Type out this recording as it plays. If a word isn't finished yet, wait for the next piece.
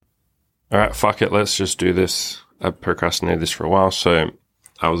all right, fuck it, let's just do this. I've procrastinated this for a while, so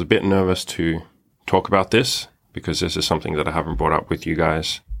I was a bit nervous to talk about this because this is something that I haven't brought up with you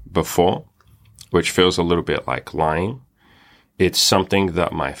guys before, which feels a little bit like lying. It's something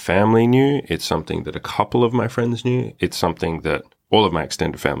that my family knew. It's something that a couple of my friends knew. It's something that all of my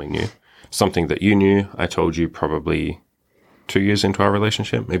extended family knew. Something that you knew. I told you probably 2 years into our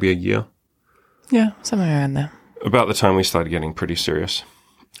relationship, maybe a year. Yeah, somewhere around there. About the time we started getting pretty serious.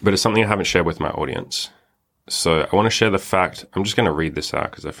 But it's something I haven't shared with my audience. So I want to share the fact, I'm just going to read this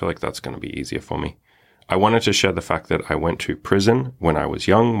out because I feel like that's going to be easier for me. I wanted to share the fact that I went to prison when I was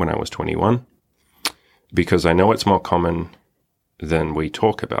young, when I was 21, because I know it's more common than we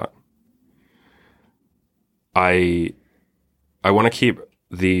talk about. I want to keep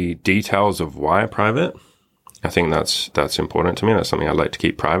the details of why private. I think that's important to me. That's something I'd like to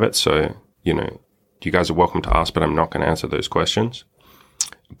keep private. So, you guys are welcome to ask, but I'm not going to answer those questions.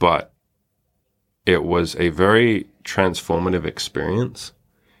 But it was a very transformative experience.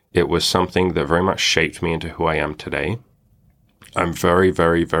 It was something that very much shaped me into who I am today. I'm very,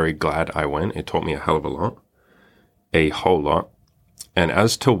 very, very glad I went. It taught me a hell of a lot, a whole lot. And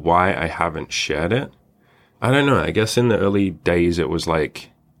as to why I haven't shared it, I don't know. I guess in the early days, it was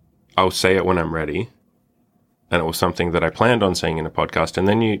like, I'll say it when I'm ready. And it was something that I planned on saying in a podcast. And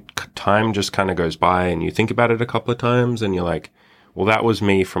then time just kind of goes by and you think about it a couple of times and you're like, well, that was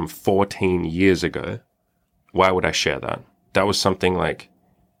me from 14 years ago. Why would I share that? That was something like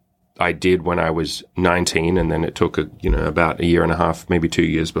I did when I was 19, and then it took about a year and a half, maybe 2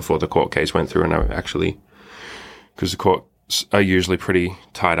 years before the court case went through, and I actually, because the courts are usually pretty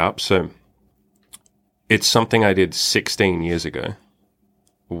tied up, so it's something I did 16 years ago.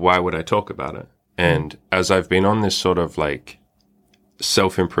 Why would I talk about it? And as I've been on this sort of like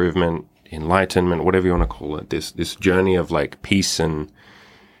self-improvement, enlightenment, whatever you want to call it, this journey of like peace and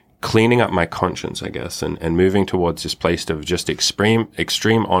cleaning up my conscience, I guess, and moving towards this place of just extreme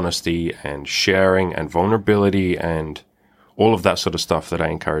honesty and sharing and vulnerability and all of that sort of stuff that I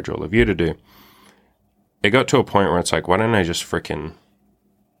encourage all of you to do. It got to a point where it's like, why don't I just freaking,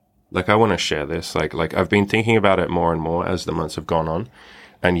 like, I want to share this. Like I've been thinking about it more and more as the months have gone on.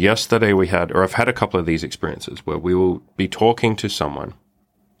 And yesterday I've had a couple of these experiences where we will be talking to someone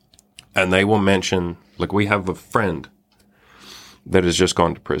and they will mention, like, we have a friend that has just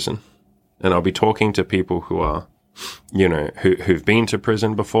gone to prison. And I'll be talking to people who are, who've been to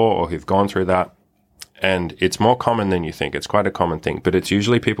prison before or who've gone through that. And it's more common than you think. It's quite a common thing. But it's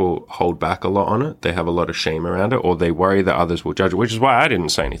usually people hold back a lot on it. They have a lot of shame around it, or they worry that others will judge it, which is why I didn't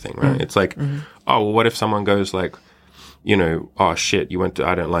say anything, right? It's like, oh, well, what if someone goes like, oh, shit,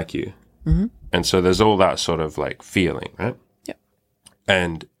 I don't like you. And so there's all that sort of like feeling, right? Yep.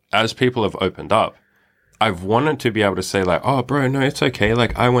 And as people have opened up, I've wanted to be able to say like, oh, bro, no, it's okay.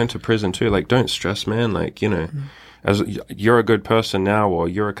 Like, I went to prison too. Like, don't stress, man. Like, as you're a good person now, or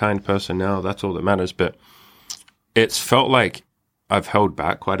you're a kind person now, that's all that matters. But it's felt like I've held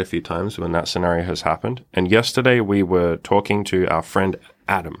back quite a few times when that scenario has happened. And yesterday we were talking to our friend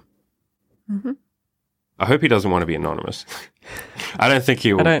Adam. I hope he doesn't want to be anonymous. I don't think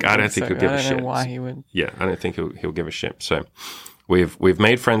he will. I don't think he'll give a shit. I don't know why he would. Yeah, I don't think he'll give a shit. So we've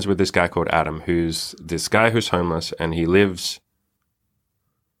made friends with this guy called Adam, who's homeless, and he lives.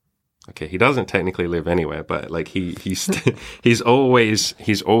 Okay, he doesn't technically live anywhere, but like he's always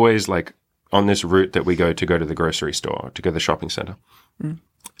like on this route that we go to the grocery store, to go to the shopping center.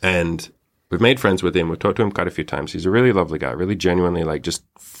 And we've made friends with him. We've talked to him quite a few times. He's a really lovely guy, really genuinely, like, just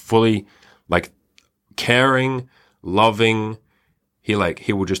fully like caring, loving. He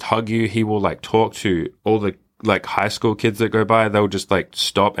will just hug you. He will like talk to all the like high school kids that go by. They'll just like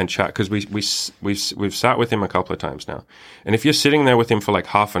stop and chat, because we've sat with him a couple of times now. And if you're sitting there with him for like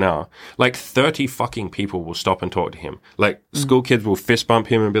half an hour, like 30 fucking people will stop and talk to him. Like school kids will fist bump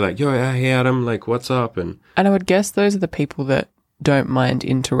him and be like, yo, hey Adam, like, what's up? And I would guess those are the people that don't mind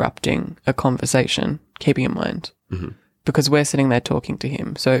interrupting a conversation, keeping in mind. Because we're sitting there talking to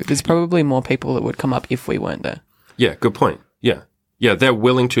him. So there's probably more people that would come up if we weren't there. Yeah, good point. Yeah, they're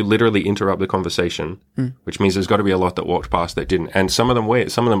willing to literally interrupt the conversation, which means there's got to be a lot that walked past that didn't. And some of them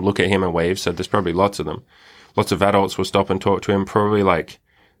wait. Some of them look at him and wave. So there's probably lots of them. Lots of adults will stop and talk to him. Probably like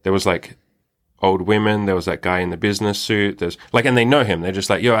there was like old women. There was that guy in the business suit. There's like, and they know him. They're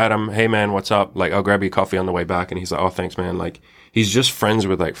just like, yo, Adam, hey man, what's up? Like, I'll grab you coffee on the way back. And he's like, oh, thanks, man. Like, he's just friends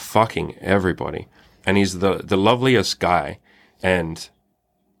with like fucking everybody. And he's the loveliest guy. And,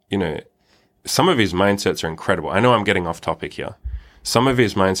 some of his mindsets are incredible. I know I'm getting off topic here. Some of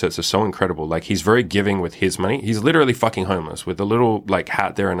his mindsets are so incredible. Like, he's very giving with his money. He's literally fucking homeless with a little like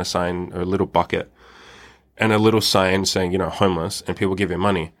hat there and a sign or a little bucket. and a little sign saying, homeless, and people give him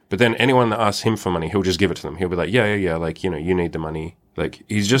money. But then anyone that asks him for money, he'll just give it to them. He'll be like, yeah, like, you need the money. Like,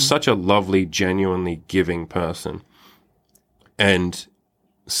 he's just such a lovely, genuinely giving person. And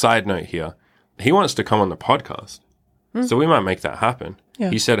side note here, he wants to come on the podcast. So we might make that happen. Yeah.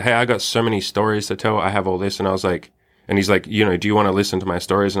 He said, hey, I got so many stories to tell. I have all this. And I was like, and he's like, do you want to listen to my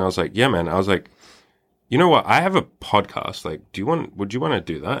stories? And I was like, yeah, man. I was like, you know what? I have a podcast. Like, would you want to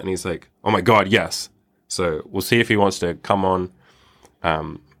do that? And he's like, oh my God, yes. So we'll see if he wants to come on.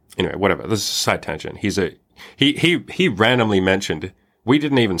 Anyway, whatever. This is a side tangent. He randomly mentioned, we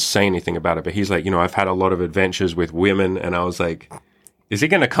didn't even say anything about it, but he's like, I've had a lot of adventures with women. And I was like, is he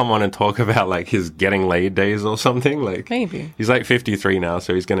going to come on and talk about like his getting laid days or something? Like, maybe. He's like 53 now.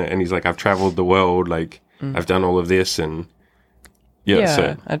 So and he's like, I've traveled the world. Like, I've done all of this. And yeah,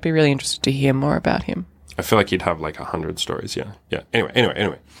 so I'd be really interested to hear more about him. I feel like he'd have like 100 stories. Yeah. Yeah.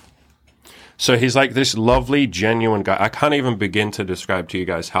 Anyway. So he's like this lovely, genuine guy. I can't even begin to describe to you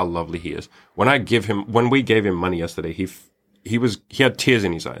guys how lovely he is. When we gave him money yesterday, he had tears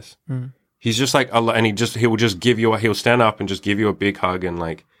in his eyes. He's just like, and he'll just give you he'll stand up and just give you a big hug. And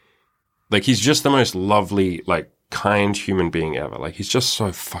like he's just the most lovely, like kind human being ever. Like he's just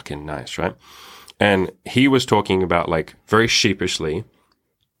so fucking nice. Right. And he was talking about like very sheepishly,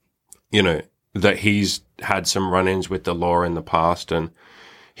 that he's had some run-ins with the law in the past. And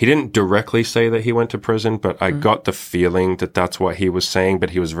he didn't directly say that he went to prison, but I got the feeling that that's what he was saying,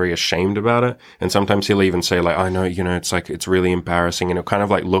 but he was very ashamed about it. And sometimes he'll even say like, I know, it's like, it's really embarrassing. And he'll kind of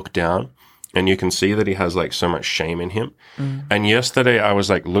like look down and you can see that he has like so much shame in him. And yesterday I was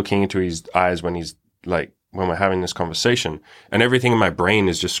like looking into his eyes when we're having this conversation, and everything in my brain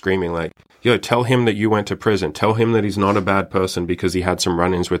is just screaming like, yo, tell him that you went to prison. Tell him that he's not a bad person because he had some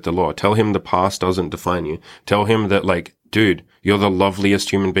run-ins with the law. Tell him the past doesn't define you. Tell him that like, dude, you're the loveliest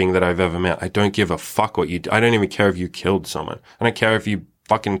human being that I've ever met. I don't give a fuck what you do. I don't even care if you killed someone. I don't care if you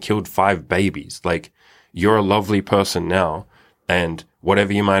fucking killed 5 babies. Like, you're a lovely person now, and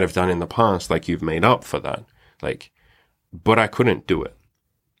whatever you might have done in the past, like, you've made up for that. Like, but I couldn't do it.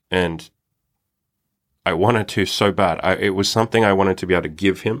 And I wanted to so bad. It was something I wanted to be able to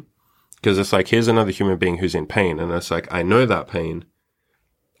give him, because it's like, here's another human being who's in pain. And it's like, I know that pain.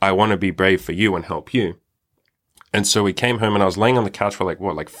 I want to be brave for you and help you. And so we came home and I was laying on the couch for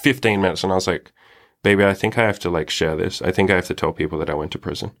like 15 minutes. And I was like, baby, I think I have to like share this. I think I have to tell people that I went to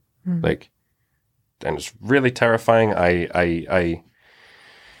prison. Like, and it's really terrifying. I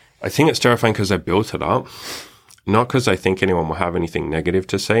think it's terrifying because I built it up, not because I think anyone will have anything negative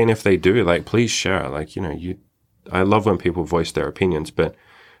to say. And if they do, like, please share. Like, I love when people voice their opinions, but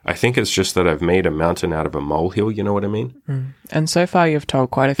I think it's just that I've made a mountain out of a molehill. You know what I mean? And so far you've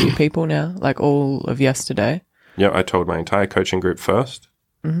told quite a few people now, like all of yesterday. Yeah, I told my entire coaching group first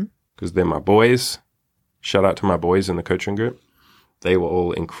because they're my boys. Shout out to my boys in the coaching group. They were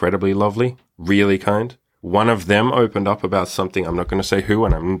all incredibly lovely, really kind. One of them opened up about something. I'm not going to say who,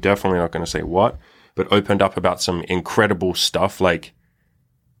 and I'm definitely not going to say what, but opened up about some incredible stuff. Like,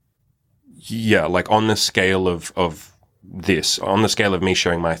 yeah, like on the scale of this, on the scale of me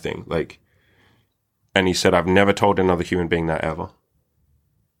sharing my thing. Like, and he said, I've never told another human being that ever.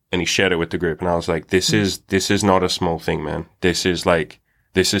 And he shared it with the group. And I was like, this is not a small thing, man. This is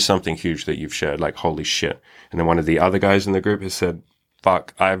something huge that you've shared. Like, holy shit. And then one of the other guys in the group has said,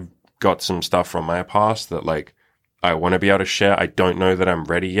 fuck, I've got some stuff from my past that like, I want to be able to share. I don't know that I'm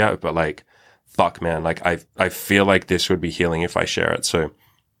ready yet, but like, fuck, man. Like, I feel like this would be healing if I share it. So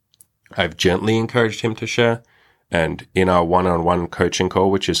I've gently encouraged him to share. And in our one-on-one coaching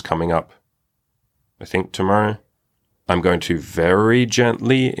call, which is coming up, I think tomorrow, I'm going to very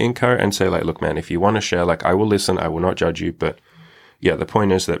gently encourage and say like, look, man, if you want to share, like, I will listen. I will not judge you. But yeah, the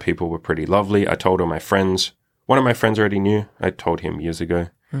point is that people were pretty lovely. I told all my friends. One of my friends already knew. I told him years ago.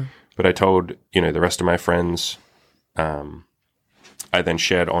 But I told, the rest of my friends. I then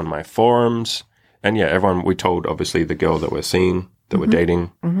shared on my forums. And yeah, everyone, we told obviously the girl that we're seeing, that we're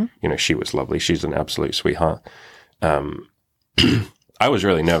dating. She was lovely. She's an absolute sweetheart. I was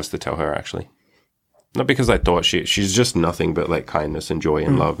really nervous to tell her, actually. Not because I thought she's just nothing but like kindness and joy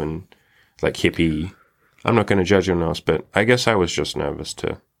and love and like hippie. I'm not going to judge anyone else, but I guess I was just nervous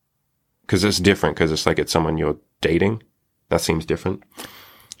because it's different, because it's like it's someone you're dating. That seems different.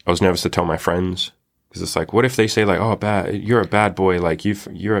 I was nervous to tell my friends because it's like, what if they say like, oh, you're a bad boy. Like you're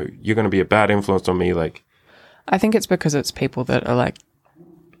going to be a bad influence on me. Like, I think it's because it's people that are like,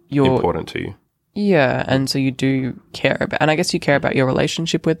 you're important to you. Yeah, and so you do care about, and I guess you care about your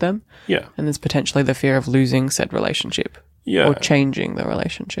relationship with them. Yeah. And there's potentially the fear of losing said relationship. Yeah. Or changing the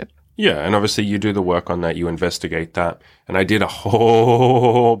relationship. Yeah, and obviously you do the work on that, you investigate that. And I did a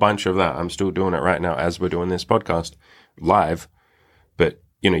whole bunch of that. I'm still doing it right now as we're doing this podcast live. But,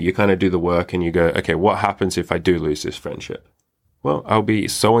 you kind of do the work and you go, okay, what happens if I do lose this friendship? Well, I'll be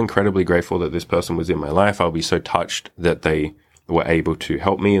so incredibly grateful that this person was in my life. I'll be so touched that they were able to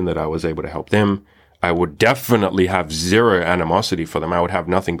help me and that I was able to help them. I would definitely have zero animosity for them. I would have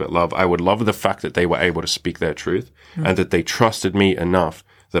nothing but love. I would love the fact that they were able to speak their truth and that they trusted me enough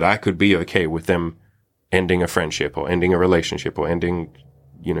that I could be okay with them ending a friendship or ending a relationship or ending,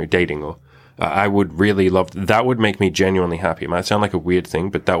 dating. Or I would really love that. Would make me genuinely happy. It might sound like a weird thing,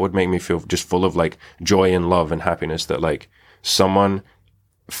 but that would make me feel just full of like joy and love and happiness that like someone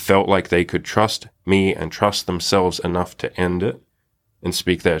felt like they could trust me and trust themselves enough to end it and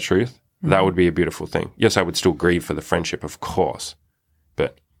speak their truth. That would be a beautiful thing. Yes, I would still grieve for the friendship, of course,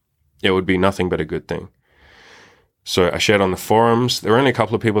 but it would be nothing but a good thing. So I shared on the forums. There were only a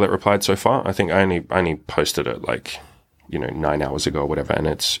couple of people that replied so far. I think I only posted it like, 9 hours ago or whatever, and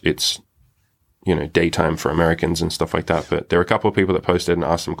it's daytime for Americans and stuff like that. But there were a couple of people that posted and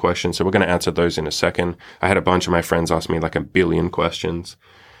asked some questions, so we're going to answer those in a second. I had a bunch of my friends ask me like 1 billion questions.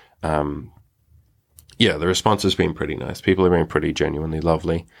 Yeah, the response has been pretty nice. People have been pretty genuinely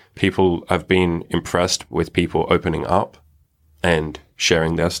lovely. People have been impressed with people opening up and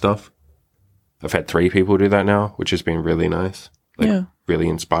sharing their stuff. I've had 3 people do that now, which has been really nice. Really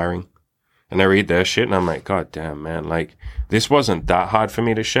inspiring. And I read their shit and I'm like, God damn, man, like this wasn't that hard for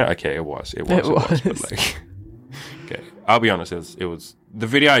me to share. Okay, it was. But like, okay, I'll be honest. It was the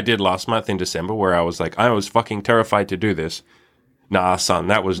video I did last month in December where I was like, I was fucking terrified to do this. Nah, son,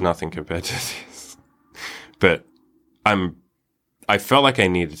 that was nothing compared to this. But I felt like I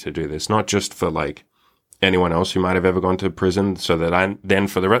needed to do this, not just for like anyone else who might have ever gone to prison, so that I then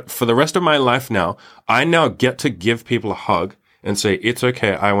for the rest of my life now, I now get to give people a hug and say, it's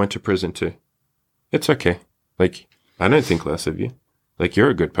okay, I went to prison too. It's okay. Like, I don't think less of you. Like,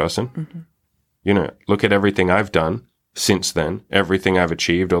 you're a good person. Mm-hmm. Look at everything I've done since then, everything I've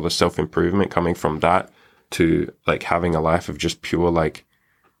achieved, all the self-improvement coming from that to like having a life of just pure like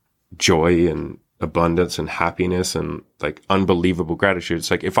joy and abundance and happiness and like unbelievable gratitude. It's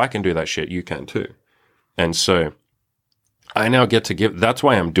like, if I can do that shit, you can too. And so I now get to give, that's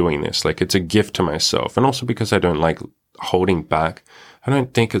why I'm doing this. Like, it's a gift to myself. And also because I don't like holding back. I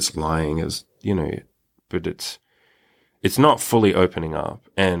don't think it's lying, but it's not fully opening up.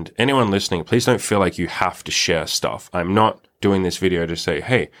 And anyone listening, please don't feel like you have to share stuff. I'm not doing this video to say,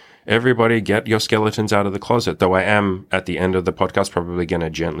 hey, everybody get your skeletons out of the closet. Though I am at the end of the podcast probably going to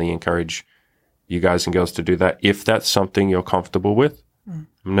gently encourage you guys and girls to do that if that's something you're comfortable with. I'm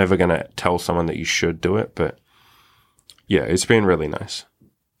never going to tell someone that you should do it, but yeah, it's been really nice.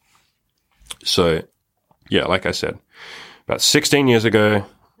 So yeah, like I said, about 15 years ago,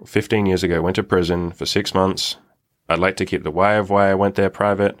 went to prison for 6 months. I'd like to keep the why of why I went there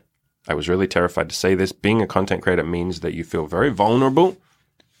private. I was really terrified to say this. Being a content creator means that you feel very vulnerable.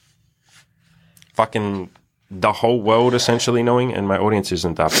 Fucking the whole world essentially knowing, and my audience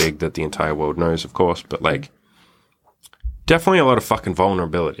isn't that big that the entire world knows, of course, but like definitely a lot of fucking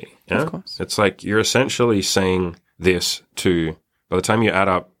vulnerability. Yeah? Of course. It's like you're essentially saying this to, by the time you add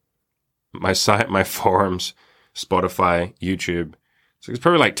up my site, my forums, Spotify, YouTube, so it's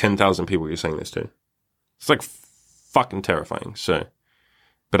probably like 10,000 people you're saying this to. It's like fucking terrifying. So,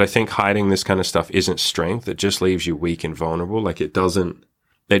 but I think hiding this kind of stuff isn't strength. It just leaves you weak and vulnerable. Like it doesn't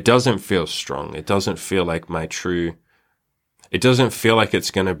feel strong. It doesn't feel like it doesn't feel like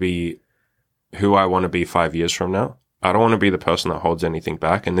it's going to be who I want to be 5 years from now. I don't want to be the person that holds anything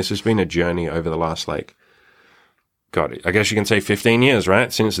back. And this has been a journey over the last, God, I guess you can say 15 years,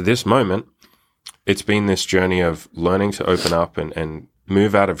 right? Since this moment, it's been this journey of learning to open up and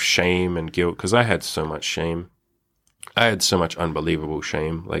move out of shame and guilt. Cause I had so much shame. I had so much unbelievable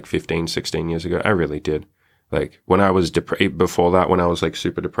shame 15, 16 years ago. I really did. Like when I was before that, when I was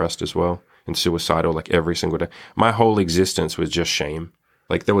super depressed as well and suicidal, every single day, my whole existence was just shame.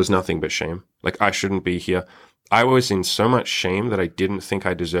 There was nothing but shame. I shouldn't be here. I was in so much shame that I didn't think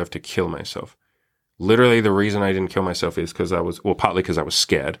I deserved to kill myself. Literally the reason I didn't kill myself is partly because I was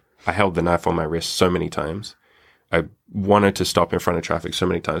scared. I held the knife on my wrist so many times. I wanted to stop in front of traffic so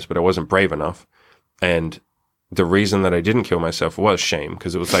many times, but I wasn't brave enough. And the reason that I didn't kill myself was shame,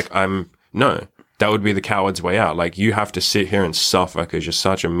 because it was no, that would be the coward's way out. You have to sit here and suffer because you're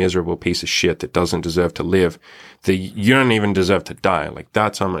such a miserable piece of shit that doesn't deserve to live, that you don't even deserve to die.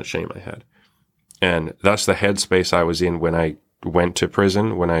 That's how much shame I had. And that's the headspace I was in when I went to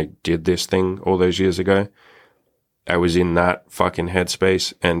prison, when I did this thing all those years ago. I was in that fucking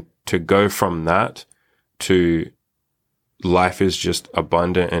headspace. And to go from that to life is just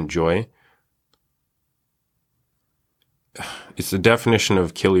abundant and joy. It's the definition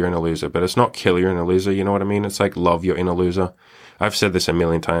of kill your inner loser, but it's not kill your inner loser. You know what I mean? It's like love your inner loser. I've said this a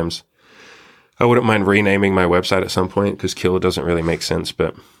million times. I wouldn't mind renaming my website at some point because kill doesn't really make sense,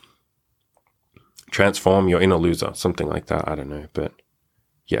 but transform your inner loser, something like that. I don't know, but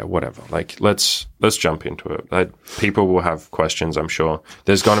yeah, whatever. Like, let's jump into it. People will have questions, I'm sure.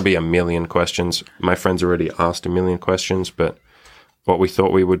 There's going to be a million questions. My friends already asked a million questions, but what we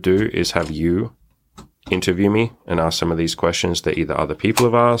thought we would do is have you interview me and ask some of these questions that either other people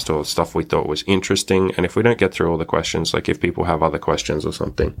have asked or stuff we thought was interesting. And if we don't get through all the questions, like if people have other questions or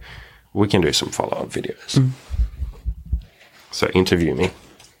something, we can do some follow-up videos. So interview me.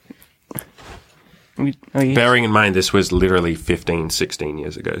 Bearing in mind, this was literally 15, 16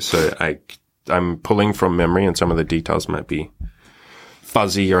 years ago. So I'm pulling from memory and some of the details might be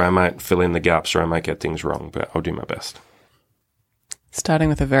fuzzy, or I might fill in the gaps, or I might get things wrong, but I'll do my best. Starting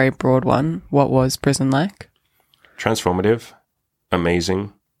with a very broad one, what was prison like? Transformative,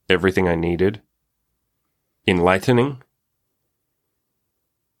 amazing, everything I needed, enlightening,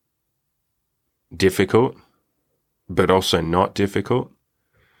 difficult, but also not difficult,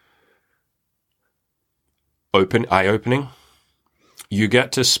 eye-opening. You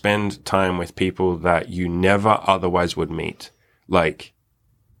get to spend time with people that you never otherwise would meet. Like,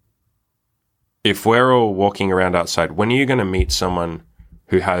 if we're all walking around outside, when are you going to meet someone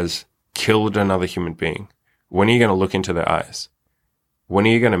who has killed another human being? When are you going to look into their eyes? When are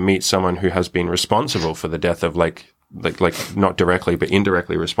you going to meet someone who has been responsible for the death of like not directly, but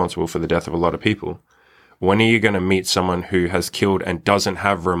indirectly responsible for the death of a lot of people? When are you going to meet someone who has killed and doesn't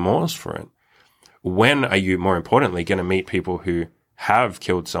have remorse for it? When are you, more importantly, going to meet people who have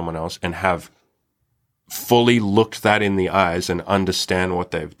killed someone else and have fully looked that in the eyes and understand what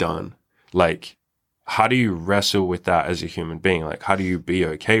they've done? Like, how do you wrestle with that as a human being? Like, how do you be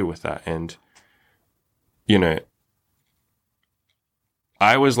okay with that? And, you know,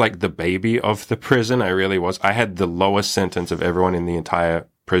 I was like the baby of the prison. I really was. I had the lowest sentence of everyone in the entire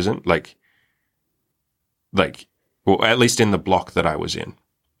prison. Like, well, at least in the block that I was in,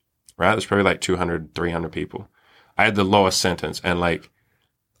 right? There's probably like 200, 300 people. I had the lowest sentence. And like,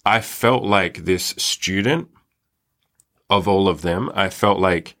 I felt like this student of all of them. I felt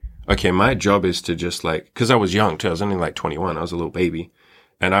like, okay, my job is to just like, because I was young too. I was only like 21. I was a little baby.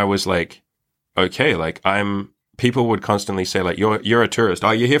 And I was like, okay, like people would constantly say like, you're a tourist.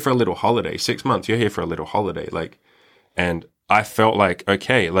 Oh, you're here for a little holiday. 6 months. You're here for a little holiday. Like, and I felt like,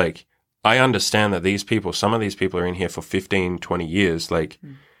 okay, like I understand that some of these people are in here for 15, 20 years, like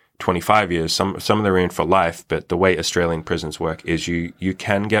 25 years. Some of them are in for life. But the way Australian prisons work is you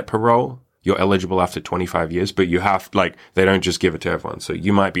can get parole. You're eligible after 25 years, but you have, like, they don't just give it to everyone. So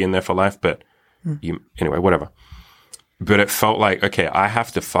you might be in there for life, but anyway, whatever. But it felt like, okay, I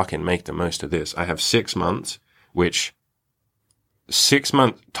have to fucking make the most of this. I have 6 months, which 6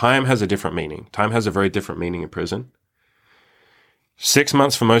 months, time has a different meaning. Time has a very different meaning in prison. 6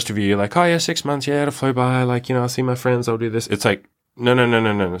 months for most of you, you're like, oh yeah, 6 months, yeah, it'll flow by. Like, you know, I'll see my friends, I'll do this. It's like,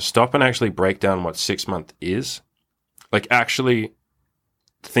 no. Stop and actually break down what 6 months is. Like, actually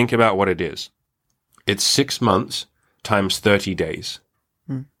think about what it is. It's 6 months times 30 days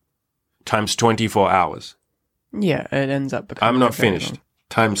times 24 hours. Yeah, it ends up becoming... I'm not finished.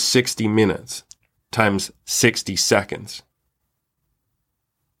 Times 60 minutes times 60 seconds.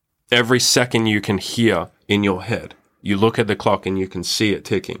 Every second you can hear in your head. You look at the clock and you can see it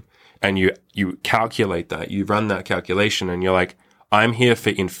ticking. And you calculate that. You run that calculation and you're like, I'm here for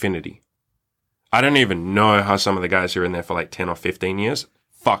infinity. I don't even know how some of the guys who are in there for like 10 or 15 years...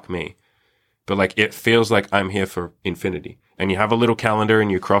 Fuck me. But like, it feels like I'm here for infinity. And you have a little calendar and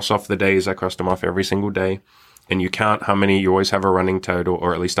you cross off the days. I crossed them off every single day. And you count how many, you always have a running total,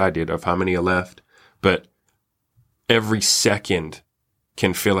 or at least I did, of how many are left. But every second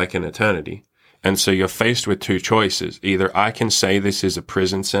can feel like an eternity. And so you're faced with two choices. Either I can say this is a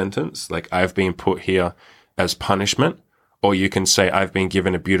prison sentence, like I've been put here as punishment, or you can say I've been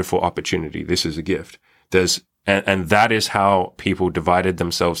given a beautiful opportunity. This is a gift. And that is how people divided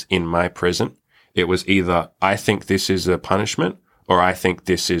themselves in my prison. It was either I think this is a punishment or I think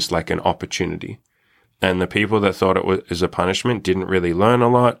this is like an opportunity. And the people that thought it was a punishment didn't really learn a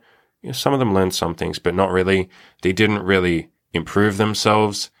lot. You know, some of them learned some things, but not really. They didn't really improve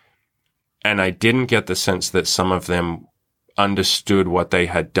themselves. And I didn't get the sense that some of them understood what they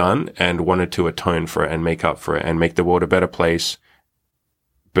had done and wanted to atone for it and make up for it and make the world a better place.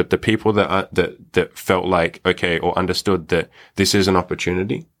 But the people that felt like, okay, or understood that this is an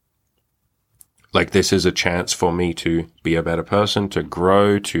opportunity, like this is a chance for me to be a better person, to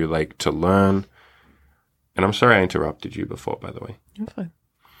grow, to learn, and I'm sorry I interrupted you before, by the way. You're fine.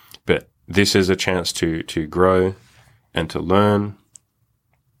 But this is a chance to grow and to learn.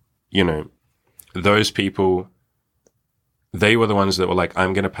 You know, those people, they were the ones that were like,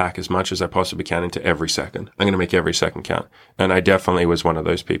 I'm going to pack as much as I possibly can into every second. I'm going to make every second count. And I definitely was one of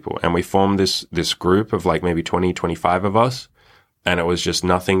those people. And we formed this group of like maybe 20, 25 of us. And it was just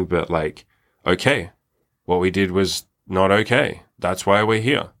nothing but like, okay, what we did was not okay. That's why we're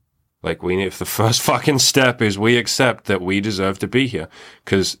here. Like if the first fucking step is we accept that we deserve to be here.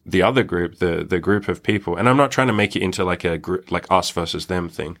 Cause the other group, the group of people, and I'm not trying to make it into like a group, like us versus them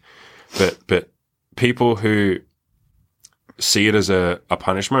thing, but people who see it as a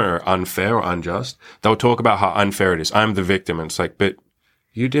punishment or unfair or unjust, they'll talk about how unfair it is. I'm the victim. And it's like, but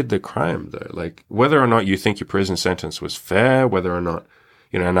you did the crime though. Like whether or not you think your prison sentence was fair, whether or not,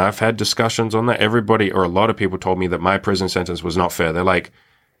 you know, and I've had discussions on that. Everybody or a lot of people told me that my prison sentence was not fair. They're like,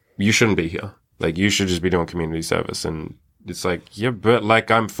 you shouldn't be here. Like you should just be doing community service. And it's like, yeah, but like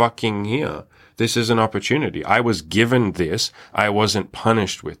I'm fucking here. This is an opportunity. I was given this. I wasn't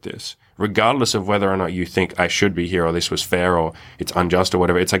punished with this. Regardless of whether or not you think I should be here or this was fair or it's unjust or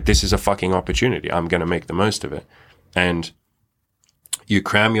whatever. It's like, this is a fucking opportunity. I'm going to make the most of it. And you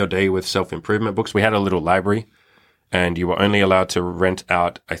cram your day with self-improvement books. We had a little library and you were only allowed to rent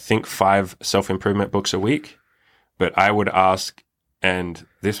out, I think, 5 self-improvement books a week. But I would ask, and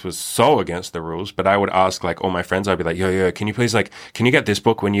this was so against the rules, but I would ask like all my friends, I'd be like, yo, can you please like, can you get this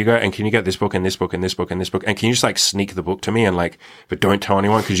book when you go? And can you get this book and this book and this book and this book? And can you just like sneak the book to me and like, but don't tell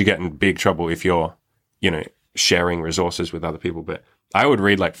anyone because you get in big trouble if you're, you know, sharing resources with other people. But I would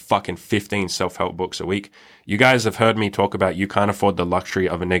read like fucking 15 self-help books a week. You guys have heard me talk about You Can't Afford the Luxury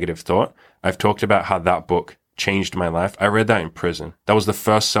of a Negative Thought. I've talked about how that book changed my life. I read that in prison. That was the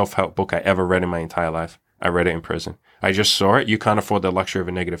first self-help book I ever read in my entire life. I read it in prison. I just saw it. You can't afford the luxury of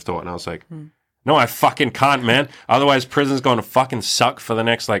a negative thought. And I was like, no, I fucking can't, man. Otherwise, prison's going to fucking suck for the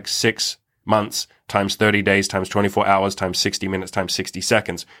next like 6 months times 30 days times 24 hours times 60 minutes times 60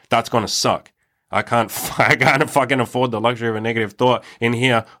 seconds. That's going to suck. I can't fucking afford the luxury of a negative thought in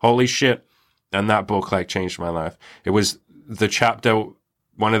here. Holy shit. And that book like changed my life. It was the chapter,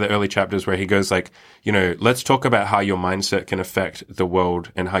 one of the early chapters where he goes like, you know, let's talk about how your mindset can affect the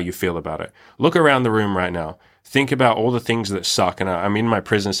world and how you feel about it. Look around the room right now. Think about all the things that suck. And I'm in my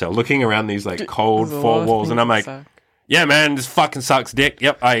prison cell looking around these like cold 4 walls and I'm like, yeah, man, this fucking sucks dick.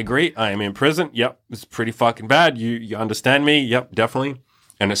 Yep, I agree. I am in prison. Yep, it's pretty fucking bad. You understand me? Yep, definitely.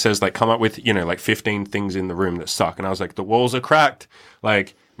 And it says like, come up with, you know, like 15 things in the room that suck. And I was like, the walls are cracked.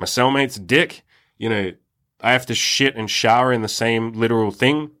 Like my cellmate's dick, you know, I have to shit and shower in the same literal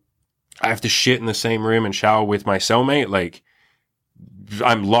thing. I have to shit in the same room and shower with my cellmate. Like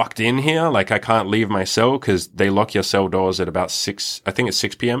I'm locked in here. Like I can't leave my cell because they lock your cell doors at about 6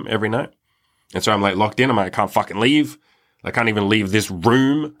 p.m. every night. And so I'm like locked in. I'm like, I can't fucking leave. I can't even leave this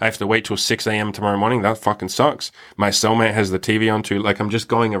room. I have to wait till 6 a.m. tomorrow morning. That fucking sucks. My cellmate has the TV on too. Like I'm just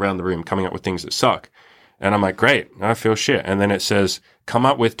going around the room coming up with things that suck. And I'm like, great. I feel shit. And then it says, come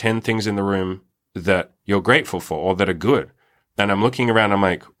up with 10 things in the room that you're grateful for or that are good. And I'm looking around. I'm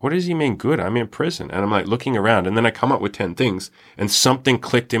like, what does he mean good? I'm in prison. And I'm like looking around and then I come up with 10 things and something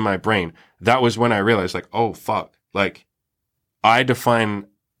clicked in my brain. That was when I realized like, oh fuck. Like I define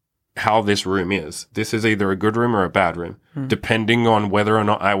how this room is. This is either a good room or a bad room, depending on whether or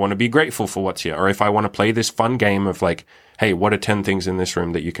not I want to be grateful for what's here, or if I want to play this fun game of like, hey, what are 10 things in this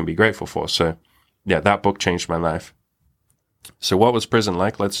room that you can be grateful for? So yeah, that book changed my life. So what was prison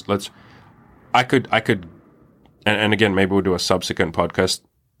like? I could, and again, maybe we'll do a subsequent podcast.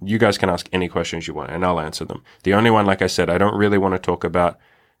 You guys can ask any questions you want and I'll answer them. The only one, like I said, I don't really want to talk about,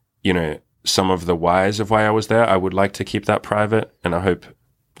 you know, some of the whys of why I was there. I would like to keep that private, and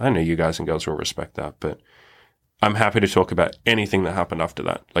I know you guys and girls will respect that, but I'm happy to talk about anything that happened after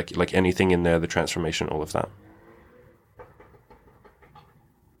that. Like anything in there, the transformation, all of that.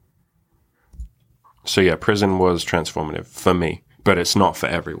 So yeah, prison was transformative for me, but it's not for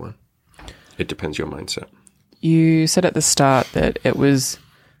everyone. It depends your mindset. You said at the start that it was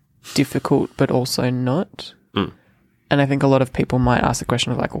difficult, but also not. And I think a lot of people might ask the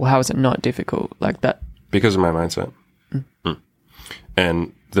question of like, well, how is it not difficult like that? Because of my mindset.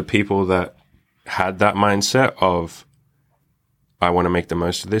 And the people that had that mindset of, I want to make the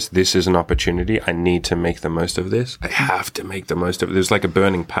most of this. This is an opportunity. I need to make the most of this. I have to make the most of it. There's like a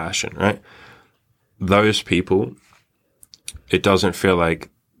burning passion, right? Those people, it doesn't feel like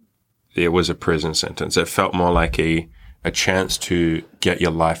it was a prison sentence. It felt more like a chance to get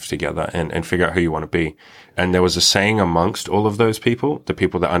your life together and figure out who you want to be. And there was a saying amongst all of those people, the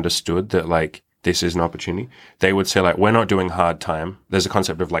people that understood that like, this is an opportunity. They would say like, we're not doing hard time. There's a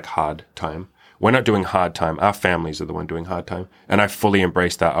concept of like hard time. we're not doing hard time. Our families are the one doing hard time. And I fully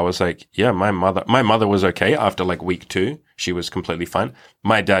embraced that. I was like, yeah, my mother was okay after like week 2. She was completely fine.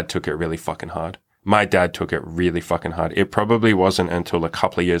 My dad took it really fucking hard. It probably wasn't until a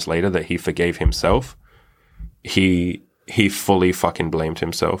couple of years later that he forgave himself. He fully fucking blamed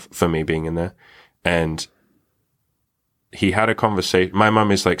himself for me being in there. And he had a conversation. My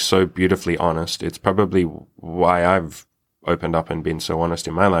mum is like so beautifully honest. It's probably why I've opened up and been so honest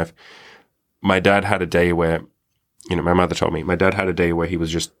in my life. My dad had a day where, my mother told me, my dad had a day where he was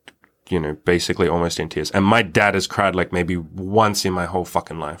just, basically almost in tears. And my dad has cried like maybe once in my whole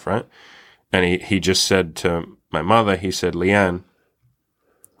fucking life, right? And he just said to my mother, he said, Leanne,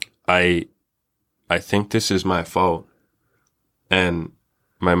 I think this is my fault. And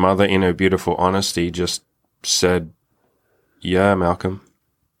my mother, in her beautiful honesty, just said, yeah, Malcolm.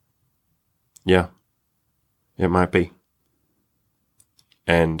 Yeah, it might be.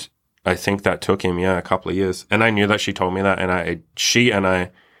 And I think that took him, a couple of years. And I knew that she told me that. And she and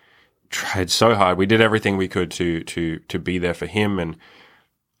I tried so hard. We did everything we could to be there for him.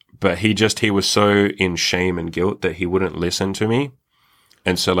 But he was so in shame and guilt that he wouldn't listen to me.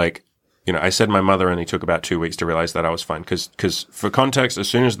 And so I said my mother only took about 2 weeks to realize that I was fine. Cause for context, as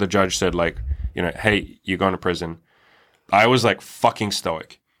soon as the judge said hey, you're going to prison, I was like fucking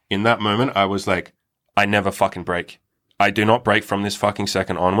stoic. In that moment, I was like, I never fucking break. I do not break from this fucking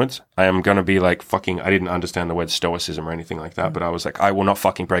second onwards. I am going to be like fucking, I didn't understand the word stoicism or anything like that, but I was like, I will not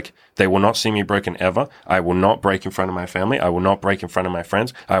fucking break. They will not see me broken ever. I will not break in front of my family. I will not break in front of my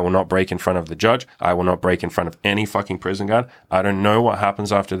friends. I will not break in front of the judge. I will not break in front of any fucking prison guard. I don't know what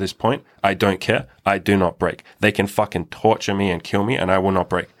happens after this point. I don't care. I do not break. They can fucking torture me and kill me and I will not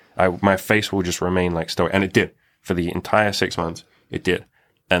break. My face will just remain like stoic. And it did. For the entire 6 months, it did.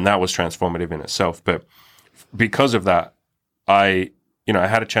 And that was transformative in itself. But because of that, I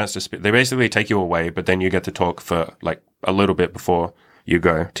had a chance to speak. They basically take you away, but then you get to talk for like a little bit before you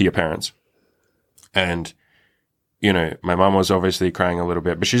go to your parents. And, my mom was obviously crying a little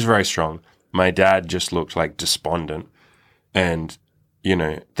bit, but she's very strong. My dad just looked like despondent. And,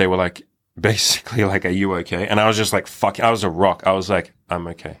 they were like, basically like, are you okay? And I was just like, fuck, I was a rock. I was like, I'm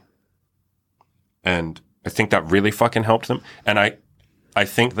okay. And I think that really fucking helped them. And I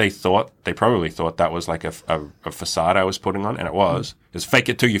think they probably thought that was like a facade I was putting on, and it was. It's fake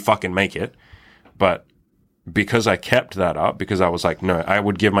it till you fucking make it. But because I kept that up, because I was like, no, I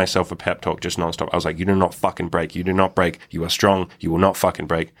would give myself a pep talk just nonstop. I was like, you do not fucking break. You do not break. You are strong. You will not fucking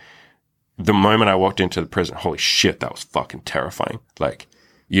break. The moment I walked into the prison, holy shit, that was fucking terrifying. Like,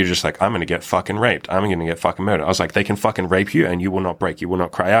 you're just like, I'm going to get fucking raped. I'm going to get fucking murdered. I was like, they can fucking rape you and you will not break. You will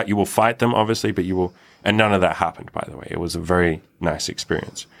not cry out. You will fight them, obviously, but you will. And none of that happened, by the way. It was a very nice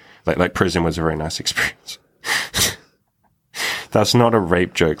experience. Like prison was a very nice experience. That's not a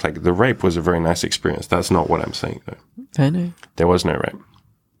rape joke. Like, the rape was a very nice experience. That's not what I'm saying, though. I know. There was no rape.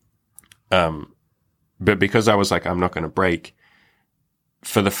 But because I was like, I'm not going to break,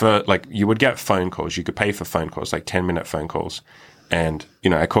 for the first, you would get phone calls. You could pay for phone calls, 10-minute phone calls. And,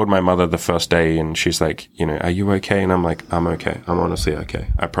 I called my mother the first day and she's like, are you okay? And I'm like, I'm okay. I'm honestly okay.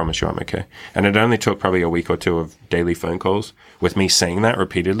 I promise you I'm okay. And it only took probably a week or two of daily phone calls with me saying that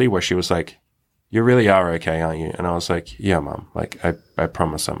repeatedly, where she was like, you really are okay, aren't you? And I was like, yeah, Mom, I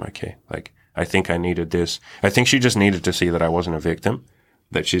promise I'm okay. I think I needed this. I think she just needed to see that I wasn't a victim,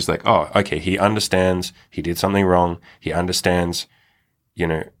 that she's like, oh, okay, he understands. He did something wrong. He understands,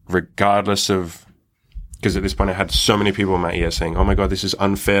 regardless of, because at this point I had so many people in my ear saying, oh my God, this is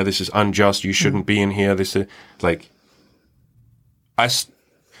unfair. This is unjust. You shouldn't be in here. This is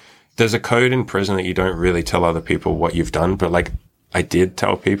there's a code in prison that you don't really tell other people what you've done. But I did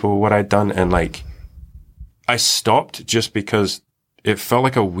tell people what I'd done. And I stopped just because it felt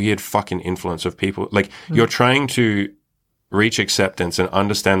like a weird fucking influence of people. You're trying to reach acceptance and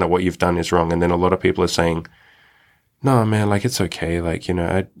understand that what you've done is wrong. And then a lot of people are saying, no, man, it's okay.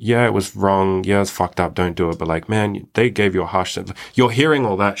 It was wrong. Yeah, it's fucked up. Don't do it. But man, they gave you a harsh sentence. You're hearing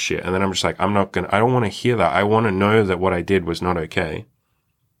all that shit. And then I'm just like, I don't want to hear that. I want to know that what I did was not okay.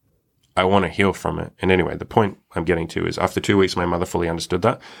 I want to heal from it. And anyway, the point I'm getting to is after 2 weeks, my mother fully understood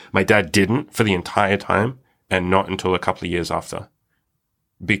that. My dad didn't for the entire time, and not until a couple of years after.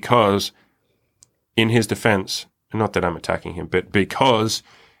 Because in his defense, not that I'm attacking him, but because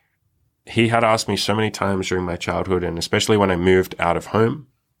he had asked me so many times during my childhood, and especially when I moved out of home,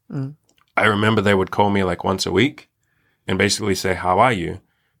 I remember they would call me once a week and basically say, how are you?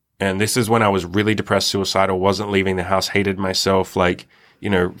 And this is when I was really depressed, suicidal, wasn't leaving the house, hated myself,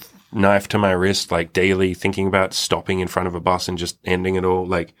 knife to my wrist, daily, thinking about stopping in front of a bus and just ending it all,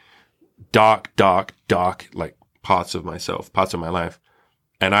 dark, parts of myself, parts of my life.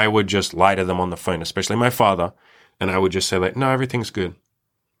 And I would just lie to them on the phone, especially my father. And I would just say like, no, everything's good.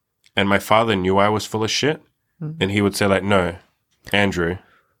 And my father knew I was full of shit. And he would say like, no, Andrew,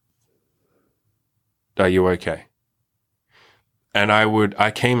 are you okay? And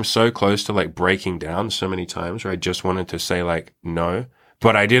I came so close to like breaking down so many times where I just wanted to say like, no,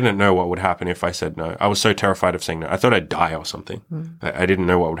 but I didn't know what would happen if I said no. I was so terrified of saying no. I thought I'd die or something. I didn't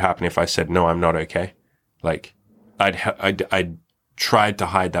know what would happen if I said, no, I'm not okay. Like I'd tried to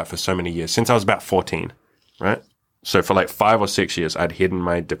hide that for so many years since I was about 14, right? So for like 5 or 6 years, I'd hidden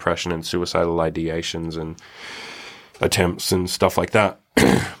my depression and suicidal ideations and attempts and stuff like that.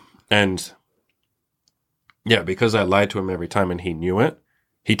 And yeah, because I lied to him every time and he knew it,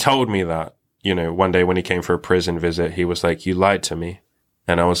 he told me that, you know, one day when he came for a prison visit, he was like, you lied to me.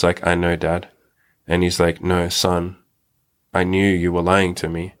 And I was like, I know, Dad. And he's like, no, son, I knew you were lying to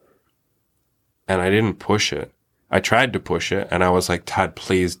me. And I didn't push it. I tried to push it and I was like, Dad,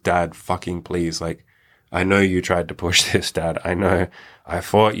 please, Dad, fucking please. Like, I know you tried to push this, Dad. I know I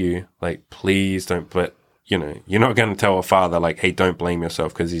fought you. Like, please don't, but you know, you're not going to tell a father like, hey, don't blame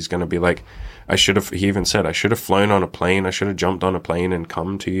yourself, because he's going to be like, he even said, I should have flown on a plane. I should have jumped on a plane and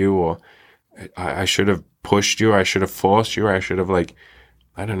come to you, or I should have pushed you. I should have forced you. I should have like,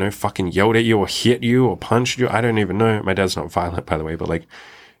 I don't know, fucking yelled at you or hit you or punched you. I don't even know. My dad's not violent, by the way, but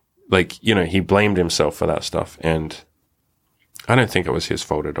like, you know, he blamed himself for that stuff. And I don't think it was his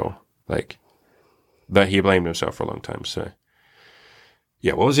fault at all. Like, but he blamed himself for a long time. So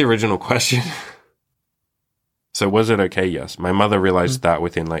yeah, what was the original question? So was it okay? Yes. My mother realized that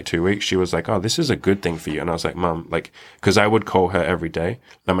within like 2 weeks. She was like, oh, this is a good thing for you. And I was like, Mom, like, because I would call her every day.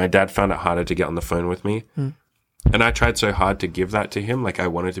 And my dad found it harder to get on the phone with me. And I tried so hard to give that to him. Like, I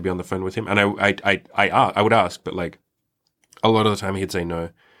wanted to be on the phone with him. And I would ask, but like a lot of the time he'd say no.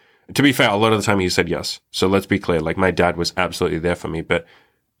 To be fair, a lot of the time he said yes. So let's be clear. Like, my dad was absolutely there for me. But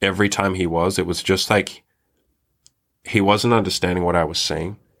every time it was just like he wasn't understanding what I was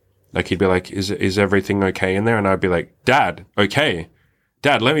saying. Like, he'd be like, is everything okay in there? And I'd be like, Dad, okay.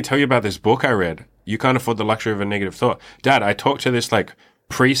 Dad, let me tell you about this book I read. You can't afford the luxury of a negative thought. Dad, I talked to this like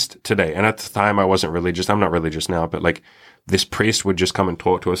priest today. And at the time I wasn't religious. I'm not religious now, but like this priest would just come and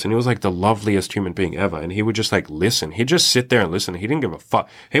talk to us. And he was like the loveliest human being ever. And he would just like listen. He'd just sit there and listen. He didn't give a fuck.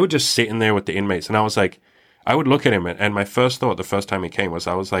 He would just sit in there with the inmates. And I was like, I would look at him and my first thought the first time he came was,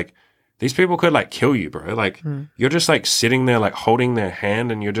 I was like, these people could like kill you, bro. Like, you're just like sitting there, like holding their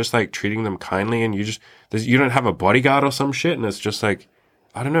hand, and you're just like treating them kindly, and you don't have a bodyguard or some shit. And it's just like,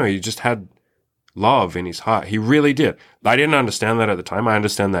 I don't know. He just had love in his heart. He really did. I didn't understand that at the time. I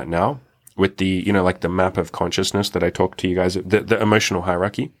understand that now with the, you know, like the map of consciousness that I talked to you guys, the emotional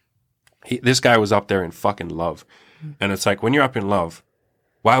hierarchy. This guy was up there in fucking love. And it's like, when you're up in love,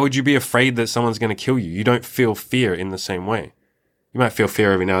 why would you be afraid that someone's going to kill you? You don't feel fear in the same way. You might feel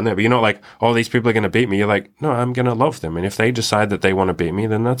fear every now and then, but you're not like, oh, these people are going to beat me. You're like, no, I'm going to love them. And if they decide that they want to beat me,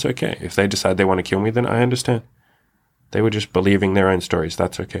 then that's okay. If they decide they want to kill me, then I understand. They were just believing their own stories.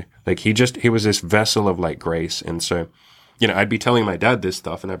 That's okay. Like, he was this vessel of like grace. And so, you know, I'd be telling my dad this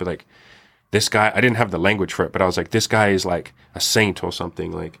stuff and I'd be like, this guy, I didn't have the language for it, but I was like, this guy is like a saint or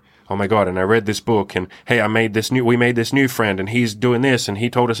something. Like, oh my God. And I read this book and hey, we made this new friend and he's doing this. And he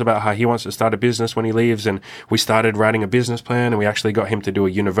told us about how he wants to start a business when he leaves. And we started writing a business plan and we actually got him to do a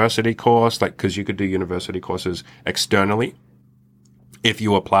university course, like, cause you could do university courses externally if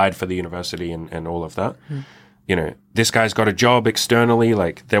you applied for the university and all of that. You know, this guy's got a job externally.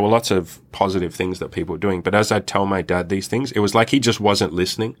 Like, there were lots of positive things that people were doing. But as I'd tell my dad these things, it was like he just wasn't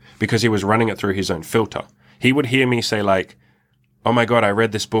listening because he was running it through his own filter. He would hear me say like, oh my God, I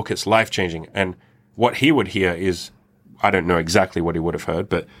read this book, it's life-changing. And what he would hear is, I don't know exactly what he would have heard,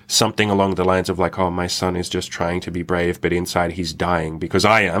 but something along the lines of like, oh, my son is just trying to be brave, but inside he's dying because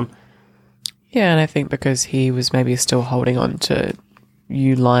I am. Yeah, and I think because he was maybe still holding on to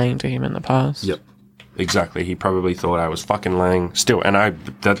you lying to him in the past. Yep, exactly. He probably thought I was fucking lying still. And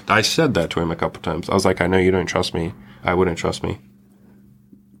I said that to him a couple of times. I was like, I know you don't trust me. I wouldn't trust me.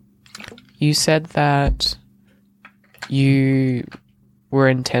 You said that you were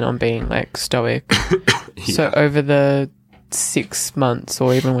intent on being like stoic. Yeah. So over the 6 months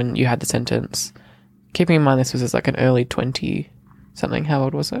or even when you had the sentence, keeping in mind this was like an early 20 something, how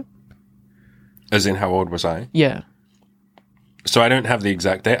old was it? As in how old was I? Yeah. So I don't have the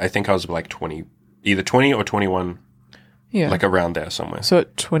exact date. I think I was like 20, either 20 or 21. Yeah. Like around there somewhere. So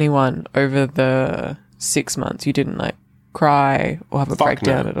at 21, over the 6 months, you didn't like cry or have a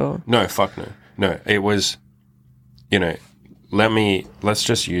breakdown at all? No, fuck no. No, it was, you know, let's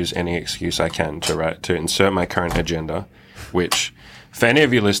just use any excuse I can to insert my current agenda, which For any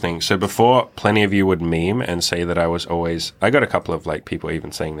of you listening, so before plenty of you would meme and say that I got a couple of like people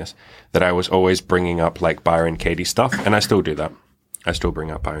even saying this, that I was always bringing up like Byron Katie stuff, and I still do that. I still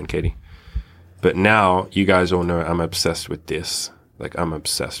bring up Byron Katie. But now you guys all know I'm obsessed with this. Like I'm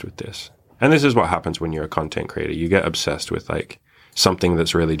obsessed with this. And this is what happens when you're a content creator. You get obsessed with like something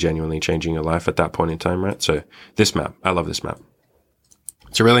that's really genuinely changing your life at that point in time, right? So this map, I love this map.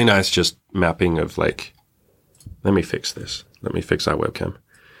 It's a really nice just mapping of like, let me fix this. Let me fix our webcam.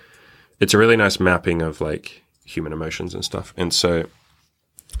 It's a really nice mapping of like human emotions and stuff. And so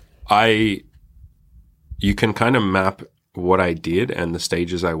you can kind of map what I did and the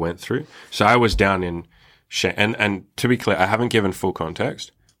stages I went through. So I was down in shame. And to be clear, I haven't given full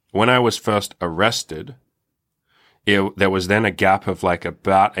context. When I was first arrested, there was then a gap of like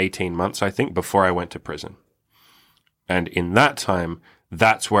about 18 months, I think, before I went to prison. And in that time,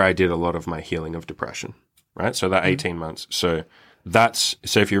 that's where I did a lot of my healing of depression. Right? So that 18 months. So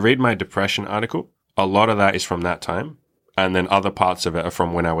if you read my depression article, a lot of that is from that time. And then other parts of it are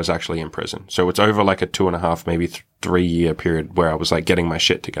from when I was actually in prison. So it's over like a 2.5, maybe 3 year period where I was like getting my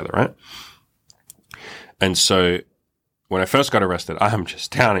shit together. Right. And so when I first got arrested, I'm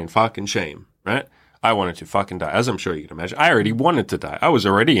just down in fucking shame. Right. I wanted to fucking die, as I'm sure you can imagine. I already wanted to die. I was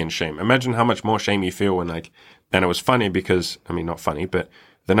already in shame. Imagine how much more shame you feel when like, and it was funny because, I mean, not funny, but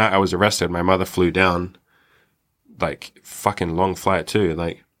the night I was arrested, my mother flew down. Like fucking long flight too.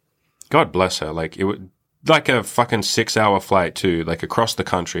 Like, God bless her. Like it would like a fucking 6-hour flight too, like across the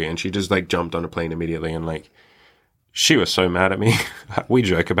country. And she just like jumped on a plane immediately. And like, she was so mad at me. We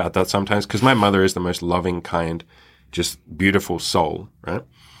joke about that sometimes because my mother is the most loving, kind, just beautiful soul. Right.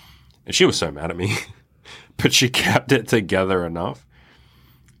 And she was so mad at me, but she kept it together enough.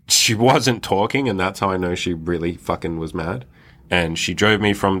 She wasn't talking. And that's how I know she really fucking was mad. And she drove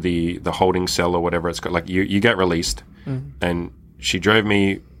me from the holding cell or whatever it's called. Like you get released. Mm-hmm. And she drove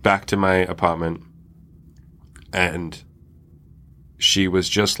me back to my apartment. And she was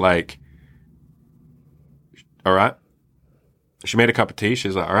just like, all right. She made a cup of tea.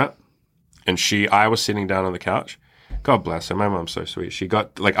 She's like, all right. And I was sitting down on the couch. God bless her. My mom's so sweet. She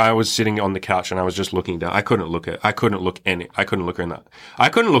got like, I was sitting on the couch and I was just looking down. I couldn't look her in that. I couldn't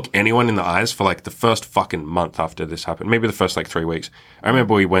look anyone in the eyes for like the first fucking month after this happened. Maybe the first like 3 weeks. I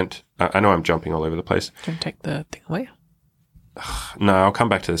remember we went, I know I'm jumping all over the place. Don't take the thing away. No, I'll come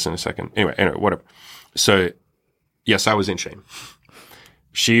back to this in a second. Anyway, whatever. So yes, I was in shame.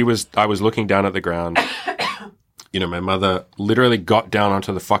 I was looking down at the ground. You know, my mother literally got down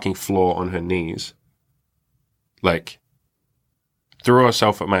onto the fucking floor on her knees. Like, threw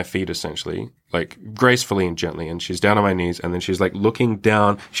herself at my feet, essentially, like gracefully and gently. And she's down on my knees. And then she's like looking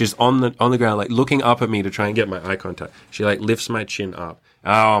down. She's on the ground, like looking up at me to try and get my eye contact. She like lifts my chin up.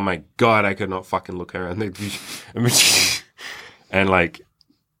 Oh my God, I could not fucking look her. And like,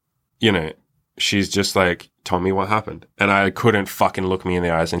 you know, she's just like, tell me what happened. And I couldn't fucking look me in the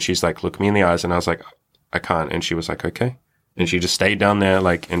eyes. And she's like, look me in the eyes. And I was like, I can't. And she was like, okay. And she just stayed down there,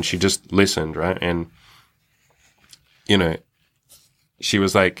 like, and she just listened, right? And, you know, she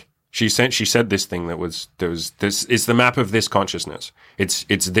was like, she said this thing this is the map of this consciousness. It's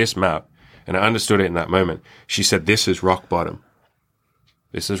this map. And I understood it in that moment. She said, this is rock bottom.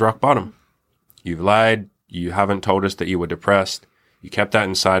 This is rock bottom. You've lied. You haven't told us that you were depressed. You kept that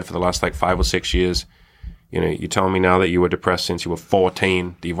inside for the last like 5 or 6 years. You know, you told me now that you were depressed since you were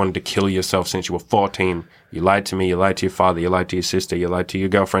 14, that you wanted to kill yourself since you were 14. You lied to me. You lied to your father. You lied to your sister. You lied to your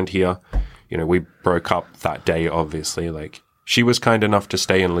girlfriend here. You know, we broke up that day, obviously. Like, she was kind enough to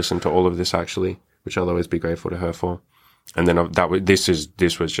stay and listen to all of this, actually, which I'll always be grateful to her for. And then this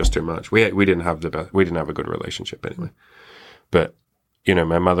was just too much. We didn't have we didn't have a good relationship anyway. But, you know,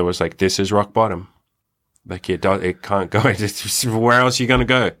 my mother was like, this is rock bottom. Like, it can't go. Where else are you going to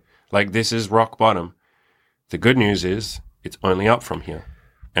go? Like, this is rock bottom. The good news is it's only up from here.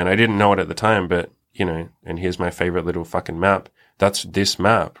 And I didn't know it at the time, but, you know, and here's my favorite little fucking map. That's this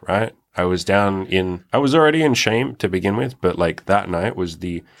map, right? I was already in shame to begin with, but like that night was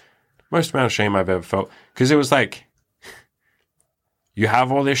the most amount of shame I've ever felt. Cause it was like, you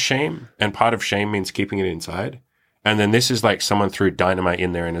have all this shame and part of shame means keeping it inside. And then this is like someone threw dynamite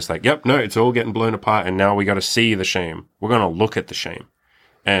in there and it's like, yep, no, it's all getting blown apart. And now we got to see the shame. We're going to look at the shame.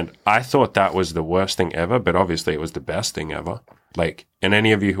 And I thought that was the worst thing ever, but obviously it was the best thing ever. Like, and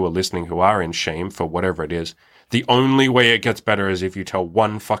any of you who are listening who are in shame for whatever it is, the only way it gets better is if you tell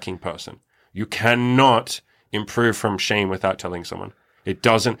one fucking person. You cannot improve from shame without telling someone. It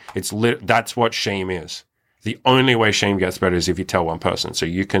doesn't, that's what shame is. The only way shame gets better is if you tell one person. So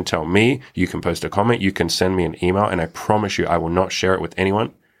you can tell me, you can post a comment, you can send me an email, and I promise you I will not share it with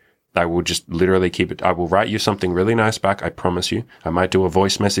anyone I will just literally keep it. I will write you something really nice back. I promise you. I might do a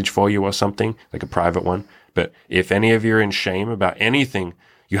voice message for you or something, like a private one. But if any of you are in shame about anything,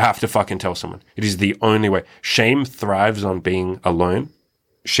 you have to fucking tell someone. It is the only way. Shame thrives on being alone.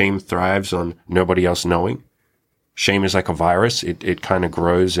 Shame thrives on nobody else knowing. Shame is like a virus. It kind of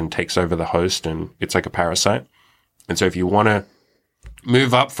grows and takes over the host, and it's like a parasite. And so if you want to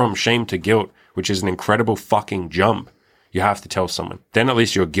move up from shame to guilt, which is an incredible fucking jump, you have to tell someone. Then at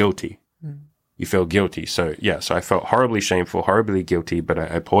least you're guilty. You feel guilty. So yeah, so I felt horribly shameful, horribly guilty, but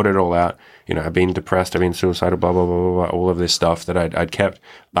I poured it all out. You know, I've been depressed, I've been suicidal, blah, blah, blah, blah, blah, all of this stuff that I'd kept.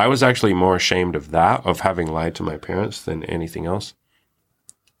 I was actually more ashamed of that, of having lied to my parents, than anything else.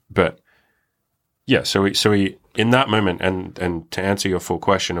 But yeah, so we in that moment, and to answer your full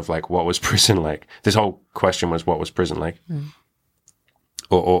question of like, what was prison like? This whole question was, what was prison like?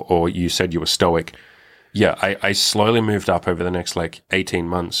 Or you said you were stoic. Yeah, I slowly moved up over the next like 18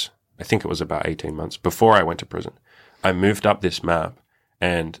 months. I think it was about 18 months before I went to prison. I moved up this map,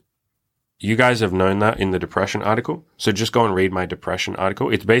 and you guys have known that in the depression article. So just go and read my depression article.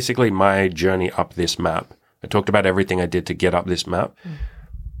 It's basically my journey up this map. I talked about everything I did to get up this map.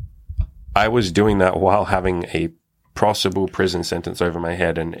 I was doing that while having a possible prison sentence over my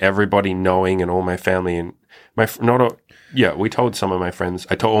head, and everybody knowing, and all my family and we told some of my friends.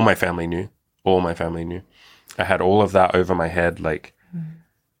 I told all my family knew. All my family knew. I had all of that over my head, like,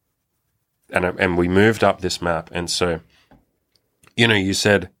 and we moved up this map. And so, you know, you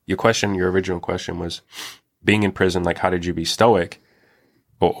said your original question was being in prison. Like, how did you be stoic?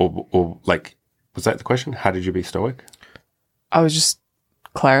 Or like, was that the question? How did you be stoic? I was just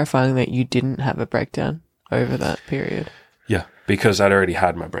clarifying that you didn't have a breakdown over that period. Yeah, because I'd already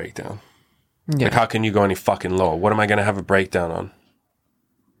had my breakdown. Yeah. Like, how can you go any fucking lower? What am I going to have a breakdown on?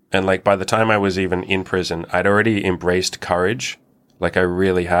 And like, by the time I was even in prison, I'd already embraced courage. Like, I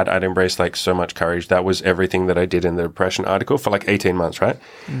really had. I'd embraced like so much courage. That was everything that I did in the depression article for like 18 months, right?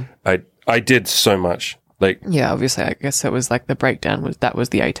 I did so much. Like, yeah, obviously, I guess it was like the breakdown was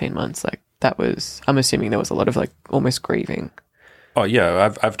the 18 months. Like, that was, I'm assuming there was a lot of like almost grieving. Oh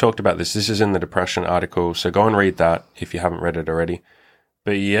yeah, I've talked about this. This is in the depression article, so go and read that if you haven't read it already.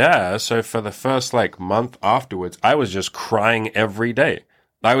 But yeah, so for the first like month afterwards, I was just crying every day.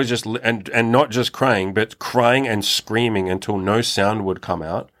 I was just, and not just crying, but crying and screaming until no sound would come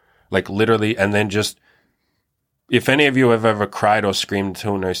out. Like literally, and then just, if any of you have ever cried or screamed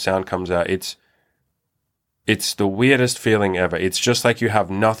until no sound comes out, it's the weirdest feeling ever. It's just like you have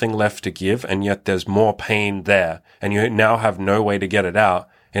nothing left to give, and yet there's more pain there, and you now have no way to get it out,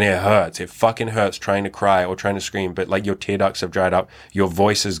 and it hurts. It fucking hurts trying to cry or trying to scream, but like your tear ducts have dried up, your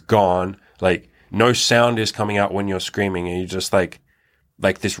voice is gone, like no sound is coming out when you're screaming, and you're just like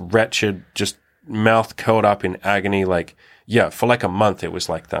this wretched, just mouth curled up in agony. Like, yeah, for like a month it was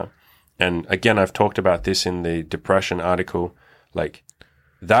like that. And again, I've talked about this in the depression article. Like,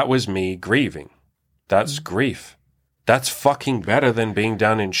 that was me grieving. That's grief. That's fucking better than being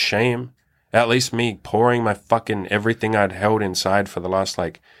down in shame. At least me pouring my fucking everything I'd held inside for the last,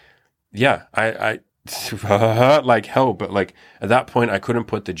 like, yeah, I hurt like hell, but like at that point I couldn't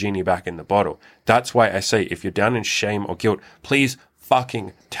put the genie back in the bottle. That's why I say, if you're down in shame or guilt, please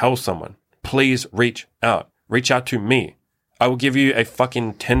fucking tell someone. Please reach out. Reach out to me. I will give you a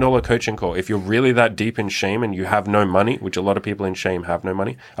fucking $10 coaching call. If you're really that deep in shame and you have no money, which a lot of people in shame have no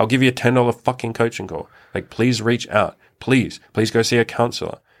money, I'll give you a $10 fucking coaching call. Like, please reach out. Please go see a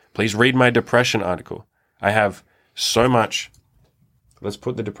counselor. Please read my depression article. I have so much. Let's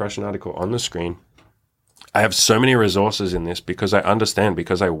put the depression article on the screen. I have so many resources in this because I understand,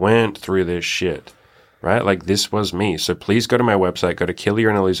 because I went through this shit, right? Like, this was me. So please go to my website, go to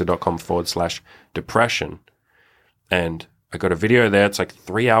killyourinaloser.com/depression. And I got a video there. It's like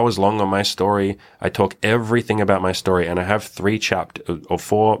 3 hours long on my story. I talk everything about my story, and I have 3 chapters or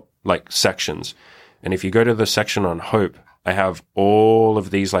 4 like sections. And if you go to the section on hope, I have all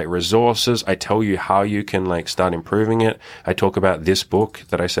of these like resources. I tell you how you can like start improving it. I talk about this book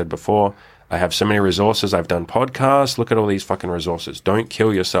that I said before. I have so many resources. I've done podcasts. Look at all these fucking resources. Don't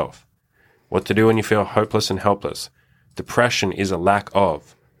kill yourself. What to do when you feel hopeless and helpless. Depression is a lack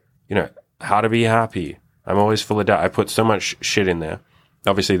of, how to be happy. I'm always full of doubt. I put so much shit in there.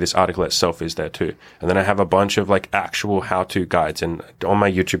 Obviously, this article itself is there too. And then I have a bunch of like actual how-to guides. And on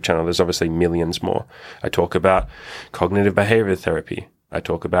my YouTube channel, there's obviously millions more. I talk about cognitive behavior therapy. I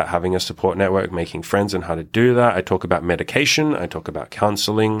talk about having a support network, making friends and how to do that. I talk about medication. I talk about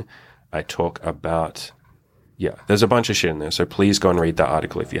counseling. I talk about, there's a bunch of shit in there. So please go and read that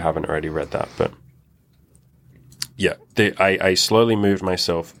article if you haven't already read that. But yeah, I slowly moved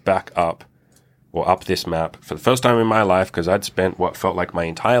myself back up or up this map for the first time in my life, because I'd spent what felt like my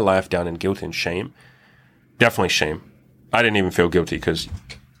entire life down in guilt and shame. Definitely shame. I didn't even feel guilty because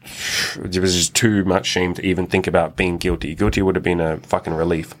it was just too much shame to even think about being guilty. Guilty would have been a fucking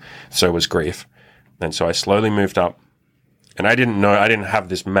relief. So was grief. And so I slowly moved up. And I didn't have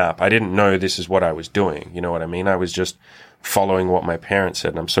this map. I didn't know this is what I was doing. You know what I mean? I was just following what my parents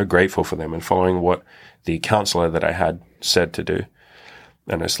said. And I'm so grateful for them, and following what the counselor that I had said to do.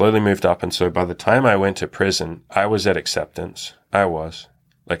 And I slowly moved up. And so by the time I went to prison, I was at acceptance. I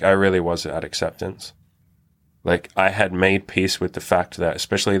really was at acceptance. Like, I had made peace with the fact that,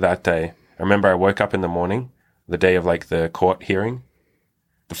 especially that day, I remember I woke up in the morning, the day of like the court hearing,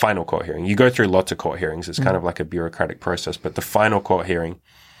 the final court hearing. You go through lots of court hearings. It's kind of like a bureaucratic process, but the final court hearing,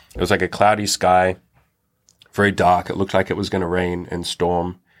 it was like a cloudy sky, very dark. It looked like it was going to rain and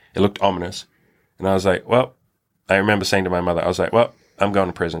storm. It looked ominous. And I was like, well, I remember saying to my mother, I was like, well, I'm going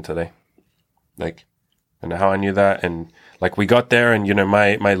to prison today. Like, I know how I knew that. And like, we got there, and, you know,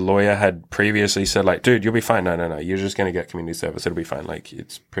 my lawyer had previously said, like, dude, you'll be fine. No. You're just going to get community service. It'll be fine. Like,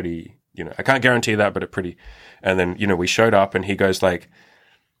 it's pretty, you know, I can't guarantee that, but it's pretty. And then, you know, we showed up, and he goes like,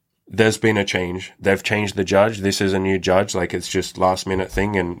 there's been a change. They've changed the judge. This is a new judge. Like, it's just last minute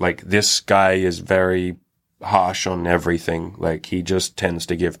thing. And like, this guy is very harsh on everything. Like, he just tends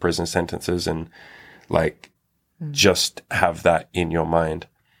to give prison sentences, and like, just have that in your mind.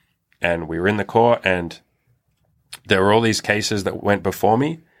 And we were in the court, and there were all these cases that went before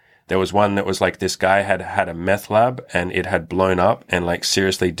me. There was one that was like, this guy had a meth lab, and it had blown up and like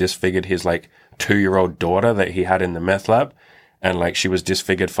seriously disfigured his like 2-year-old daughter that he had in the meth lab. And like, she was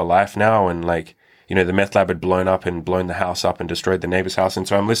disfigured for life now. And like, you know, the meth lab had blown up and blown the house up and destroyed the neighbor's house. And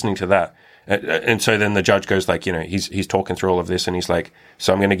so I'm listening to that. And so then the judge goes like, you know, he's talking through all of this, and he's like,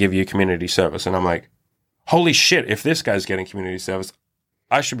 so I'm going to give you community service. And I'm like, holy shit, if this guy's getting community service,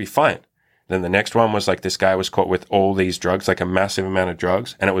 I should be fine. Then the next one was like, this guy was caught with all these drugs, like a massive amount of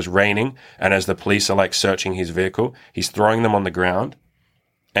drugs, and it was raining. And as the police are like searching his vehicle, he's throwing them on the ground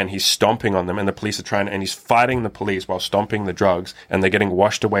and he's stomping on them, and the police are and he's fighting the police while stomping the drugs, and they're getting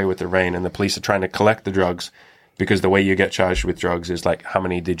washed away with the rain, and the police are trying to collect the drugs, because the way you get charged with drugs is like, how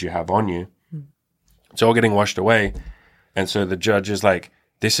many did you have on you? It's all getting washed away. And so the judge is like,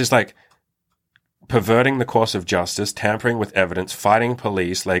 this is like perverting the course of justice, tampering with evidence, fighting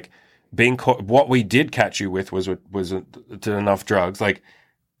police, like, being caught. What we did catch you with was enough drugs. Like,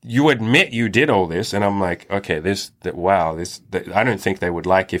 you admit you did all this, and I'm like, okay, I don't think they would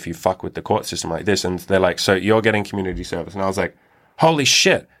like if you fuck with the court system like this. And they're like, so you're getting community service, and I was like, holy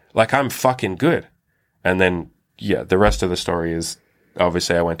shit, like, I'm fucking good. And then yeah, the rest of the story is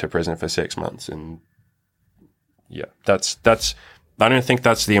obviously I went to prison for 6 months, and yeah, that's. I don't think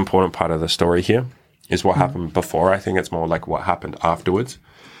that's the important part of the story here. Is what happened before. I think it's more like what happened afterwards.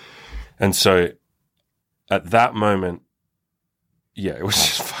 And so at that moment, yeah, it was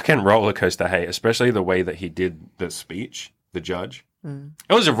just fucking roller coaster, hey, especially the way that he did the speech, the judge.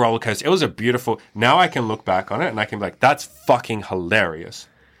 It was a roller coaster. It was a beautiful, now I can look back on it and I can be like, that's fucking hilarious.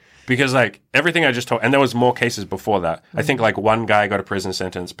 Because like everything I just told, and there was more cases before that. I think like one guy got a prison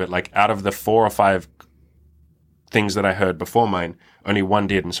sentence, but like out of the 4 or 5 things that I heard before mine, only one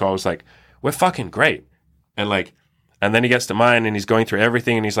did. And so I was like, we're fucking great. And like, and then he gets to mine and he's going through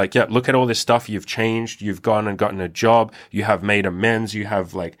everything and he's like, yeah, look at all this stuff you've changed. You've gone and gotten a job. You have made amends. You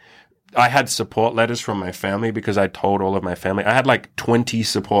have like, I had support letters from my family because I told all of my family. I had like 20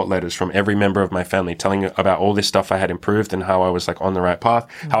 support letters from every member of my family telling about all this stuff I had improved and how I was like on the right path,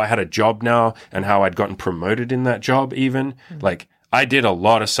 how I had a job now and how I'd gotten promoted in that job even. Like I did a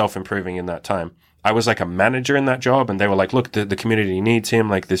lot of self-improving in that time. I was like a manager in that job and they were like, look, the community needs him.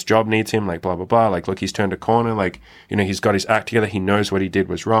 Like this job needs him, like blah, blah, blah. Like, look, he's turned a corner. Like, you know, he's got his act together. He knows what he did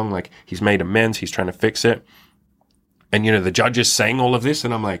was wrong. Like he's made amends. He's trying to fix it. And, you know, the judge is saying all of this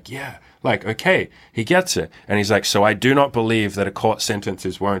and I'm like, yeah, like, okay, he gets it. And he's like, so I do not believe that a court sentence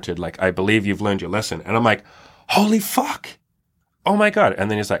is warranted. Like, I believe you've learned your lesson. And I'm like, holy fuck. Oh my God. And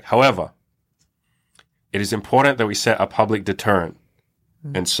then he's like, however, it is important that we set a public deterrent.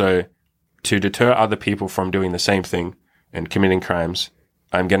 And so to deter other people from doing the same thing and committing crimes,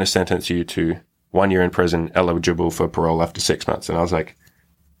 I'm going to sentence you to 1 year in prison, eligible for parole after 6 months. And I was like,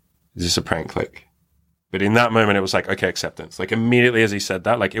 is this a prank? Like, but in that moment, it was like, okay, acceptance. Like immediately as he said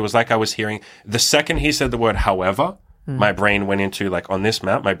that, like it was like I was hearing the second he said the word, however, my brain went into like on this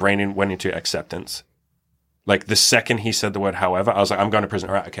map, my brain went into acceptance. Like the second he said the word, however, I was like, I'm going to prison.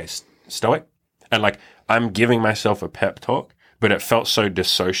 All right. Okay. Stoic. And like, I'm giving myself a pep talk, but it felt so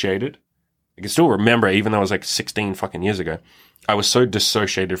dissociated. I can still remember it, even though it was like 16 fucking years ago. I was so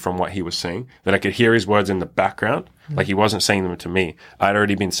dissociated from what he was saying that I could hear his words in the background. Like he wasn't saying them to me. I'd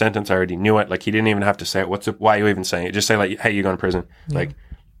already been sentenced. I already knew it. Like he didn't even have to say it. Why are you even saying it? Just say like, hey, you're going to prison. Like,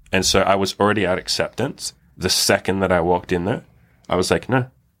 and so I was already at acceptance. The second that I walked in there, I was like,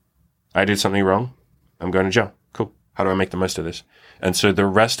 no, I did something wrong. I'm going to jail. Cool. How do I make the most of this? And so the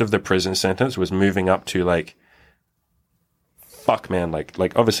rest of the prison sentence was moving up to like, fuck man,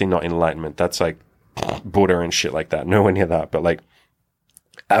 like obviously not enlightenment. That's like Buddha and shit like that. Nowhere near that. But like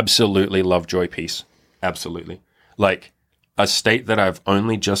absolutely love, joy, peace. Absolutely. Like a state that I've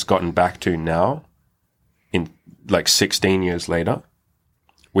only just gotten back to now in like 16 years later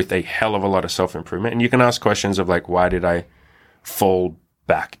with a hell of a lot of self-improvement. And you can ask questions of like, why did I fall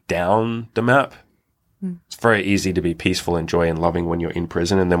back down the map? It's very easy to be peaceful and joy and loving when you're in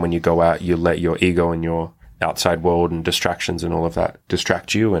prison. And then when you go out, you let your ego and your outside world and distractions and all of that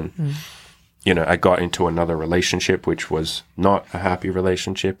distract you. And, you know, I got into another relationship, which was not a happy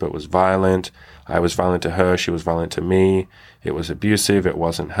relationship. It was violent. I was violent to her. She was violent to me. It was abusive. It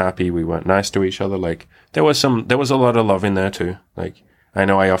wasn't happy. We weren't nice to each other. Like there was a lot of love in there too. Like I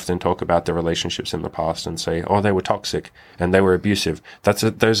know I often talk about the relationships in the past and say, oh, they were toxic and they were abusive.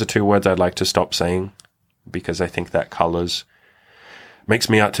 Those are two words I'd like to stop saying, because I think that makes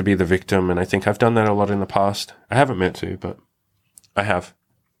me out to be the victim. And I think I've done that a lot in the past. I haven't meant to, but I have.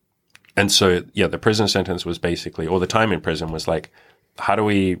 And so, yeah, the prison sentence was basically, or the time in prison was like, how do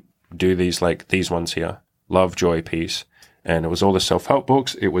we do these ones here? Love, joy, peace. And it was all the self-help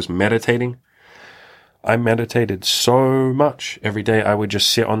books. It was meditating. I meditated so much every day. I would just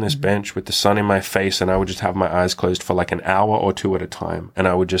sit on this bench with the sun in my face and I would just have my eyes closed for like an hour or two at a time. And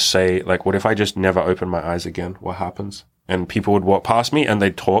I would just say, like, what if I just never open my eyes again? What happens? And people would walk past me and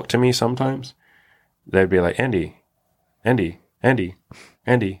they'd talk to me sometimes. They'd be like, Andy. And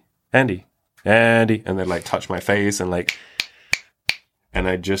they'd like touch my face and like, and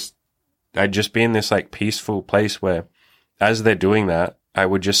I'd just be in this like peaceful place where as they're doing that, I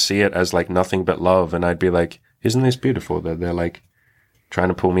would just see it as like nothing but love. And I'd be like, isn't this beautiful that they're like trying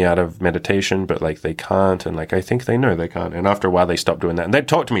to pull me out of meditation, but like they can't. And like, I think they know they can't. And after a while they stopped doing that and they'd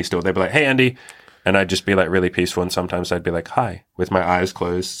talk to me still. They'd be like, hey, Andy. And I'd just be like really peaceful. And sometimes I'd be like, hi, with my eyes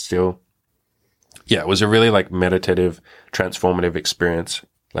closed still. Yeah. It was a really like meditative, transformative experience.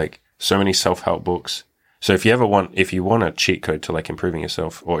 Like so many self-help books. So if you want a cheat code to like improving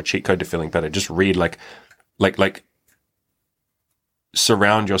yourself or a cheat code to feeling better, just read like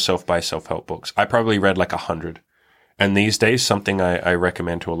surround yourself by self-help books. I probably read like 100. And these days, something I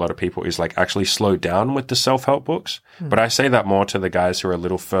recommend to a lot of people is like actually slow down with the self-help books. But I say that more to the guys who are a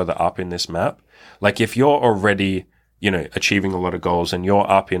little further up in this map. Like if you're already, you know, achieving a lot of goals and you're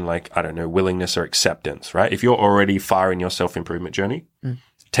up in like, I don't know, willingness or acceptance, right? If you're already far in your self-improvement journey,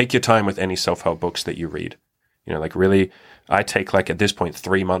 take your time with any self-help books that you read. You know, like really, I take like at this point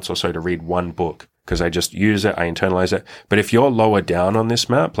 3 months or so to read one book. Because I just use it, I internalize it. But if you're lower down on this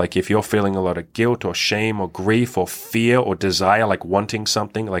map, like if you're feeling a lot of guilt or shame or grief or fear or desire, like wanting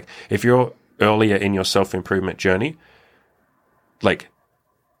something, like if you're earlier in your self-improvement journey, like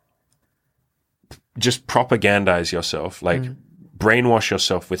just propagandize yourself, like brainwash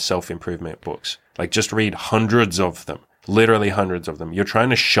yourself with self-improvement books. Like just read hundreds of them, literally hundreds of them. You're trying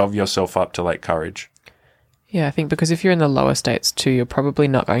to shove yourself up to like courage. Yeah, I think because if you're in the lower states too, you're probably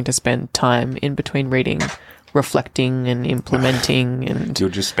not going to spend time in between reading, reflecting and implementing, and you'll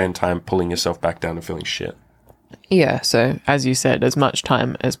just spend time pulling yourself back down and feeling shit. Yeah, so as you said, as much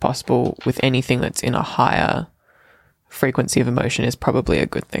time as possible with anything that's in a higher frequency of emotion is probably a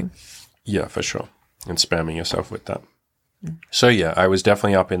good thing. Yeah, for sure. And spamming yourself with that. So yeah, I was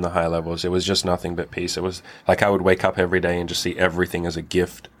definitely up in the high levels. It was just nothing but peace. It was like I would wake up every day and just see everything as a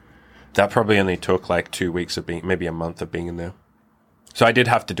gift. That probably only took like 2 weeks of being, maybe a month of being in there. So I did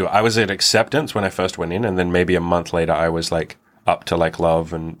have to do it. I was at acceptance when I first went in, and then maybe a month later I was like up to like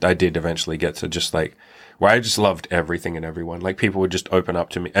love, and I did eventually get to just like where I just loved everything and everyone. Like people would just open up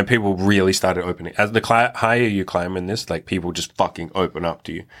to me, and people really started opening. As the higher you climb in this, like people just fucking open up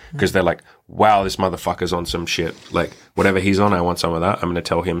to you because they're like, wow, this motherfucker's on some shit. Like whatever he's on, I want some of that. I'm going to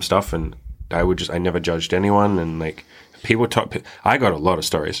tell him stuff. And I never judged anyone. And like people I got a lot of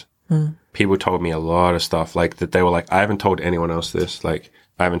stories. People told me a lot of stuff like that. They were like, I haven't told anyone else this. Like,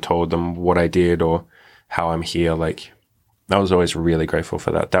 I haven't told them what I did or how I'm here. Like, I was always really grateful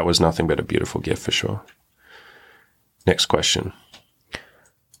for that. That was nothing but a beautiful gift for sure. Next question.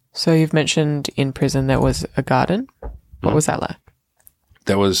 So you've mentioned in prison there was a garden. What was that like?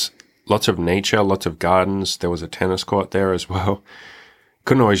 There was lots of nature, lots of gardens. There was a tennis court there as well.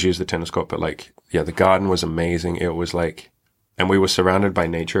 Couldn't always use the tennis court, but like, yeah, the garden was amazing. It was like, and we were surrounded by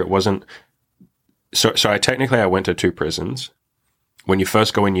nature. It wasn't So I went to 2 prisons. When you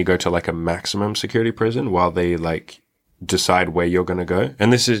first go in, you go to like a maximum security prison while they like decide where you're going to go.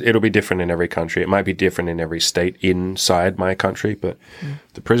 And it'll be different in every country. It might be different in every state inside my country, but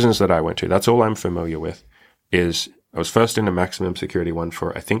the prisons that I went to, that's all I'm familiar with. I was first in a maximum security one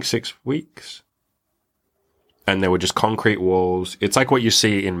for, I think, 6 weeks. And there were just concrete walls. It's like what you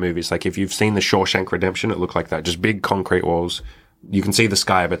see in movies. Like if you've seen The Shawshank Redemption, it looked like that. Just big concrete walls. You can see the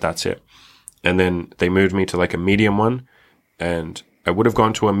sky, but that's it. And then they moved me to like a medium one. And I would have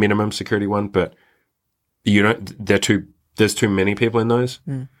gone to a minimum security one, but there's too many people in those.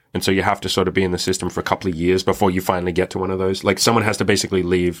 And so you have to sort of be in the system for a couple of years before you finally get to one of those. Like someone has to basically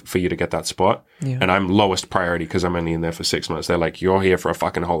leave for you to get that spot. Yeah. And I'm lowest priority because I'm only in there for 6 months. They're like, you're here for a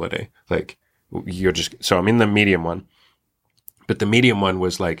fucking holiday. Like so I'm in the medium one, but the medium one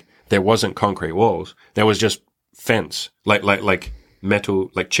was like, there wasn't concrete walls. There was just fence, like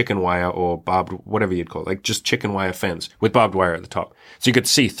metal, like chicken wire or barbed, whatever you'd call it, like just chicken wire fence with barbed wire at the top. So you could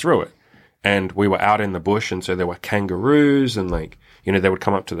see through it. And we were out in the bush. And so there were kangaroos and like, they would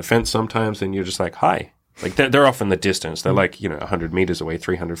come up to the fence sometimes and you're just like, hi. Like they're off in the distance. They're like, 100 meters away,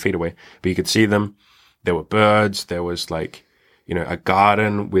 300 feet away, but you could see them. There were birds. There was like, a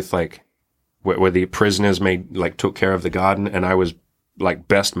garden with like, where the prisoners took care of the garden. And I was like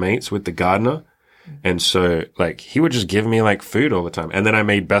best mates with the gardener. And so like, he would just give me like food all the time. And then I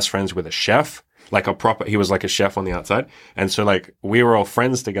made best friends with a chef, he was like a chef on the outside. And so like, we were all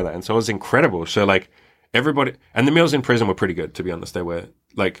friends together. And so it was incredible. So like everybody, and the meals in prison were pretty good, to be honest. They were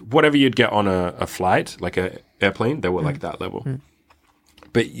like, whatever you'd get on a flight, like a airplane, they were like that level.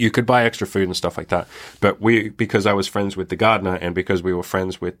 But you could buy extra food and stuff like that. But because I was friends with the gardener and because we were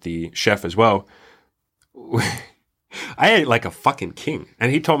friends with the chef as well, I ate like a fucking king.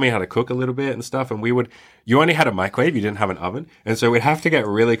 And he taught me how to cook a little bit and stuff. And you only had a microwave, you didn't have an oven. And so we'd have to get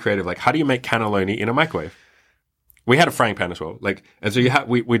really creative. Like, how do you make cannelloni in a microwave? We had a frying pan as well. Like, and so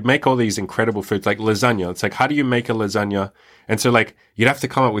we'd make all these incredible foods, like lasagna. It's like, how do you make a lasagna? And so like, you'd have to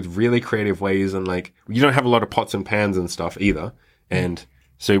come up with really creative ways. And like, you don't have a lot of pots and pans and stuff either. And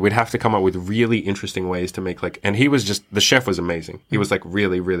so we'd have to come up with really interesting ways to make and the chef was amazing. He was like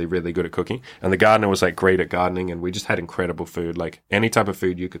really, really, really good at cooking. And the gardener was like great at gardening. And we just had incredible food, like any type of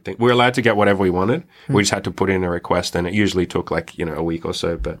food you could think. We were allowed to get whatever we wanted. We just had to put in a request and it usually took like, a week or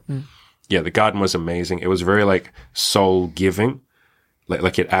so. But yeah, the garden was amazing. It was very like soul giving,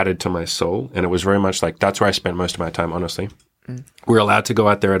 like it added to my soul. And it was very much like, that's where I spent most of my time, honestly. We were allowed to go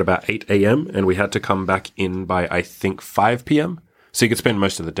out there at about 8 a.m. and we had to come back in by, I think, 5 p.m. So you could spend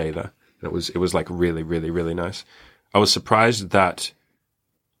most of the day there. And it was like really, really, really nice. I was surprised that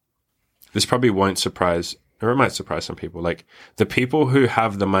this probably won't surprise, or it might surprise some people. Like the people who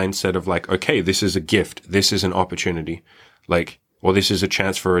have the mindset of like, okay, this is a gift. This is an opportunity. Like, or this is a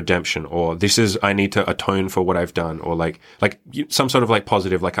chance for redemption, or I need to atone for what I've done, or like some sort of like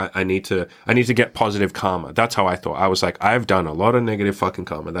positive, like I need to get positive karma. That's how I thought. I was like, I've done a lot of negative fucking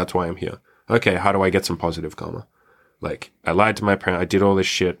karma. That's why I'm here. Okay. How do I get some positive karma? Like, I lied to my parent. I did all this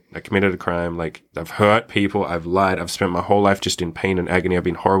shit. I committed a crime. Like, I've hurt people. I've lied. I've spent my whole life just in pain and agony. I've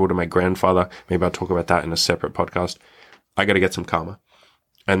been horrible to my grandfather. Maybe I'll talk about that in a separate podcast. I got to get some karma.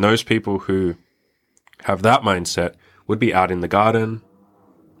 And those people who have that mindset would be out in the garden.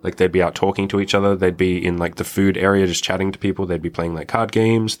 Like, they'd be out talking to each other. They'd be in, like, the food area just chatting to people. They'd be playing, like, card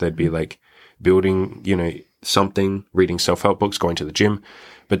games. They'd be, like, building, something, reading self-help books, going to the gym.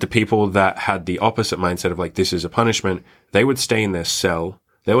 But the people that had the opposite mindset of like, this is a punishment, they would stay in their cell.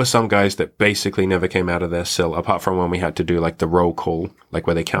 There were some guys that basically never came out of their cell, apart from when we had to do like the roll call, like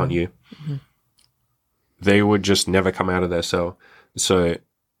where they count you. They would just never come out of their cell. So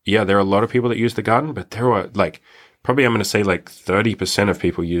yeah, there are a lot of people that use the garden, but there were like, probably I'm going to say like 30% of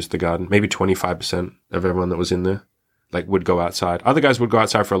people used the garden, maybe 25% of everyone that was in there, like would go outside. Other guys would go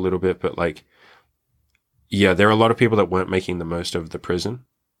outside for a little bit, but like, yeah, there are a lot of people that weren't making the most of the prison.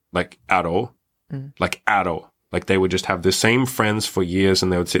 Like at all, like at all. Like they would just have the same friends for years and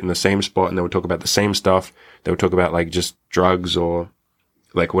they would sit in the same spot and they would talk about the same stuff. They would talk about like just drugs or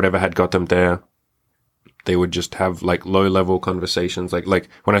like whatever had got them there. They would just have like low level conversations. Like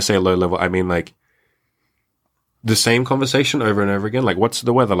when I say low level, I mean like the same conversation over and over again. Like what's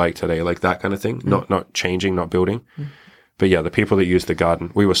the weather like today? Like that kind of thing. Not changing, not building. But yeah, the people that used the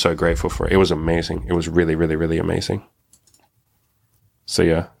garden, we were so grateful for it. It was amazing. It was really, really, really amazing. So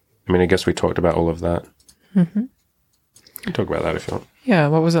yeah. I mean, I guess we talked about all of that. You can talk about that if you want. Yeah,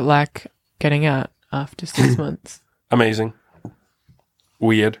 what was it like getting out after 6 months? Amazing.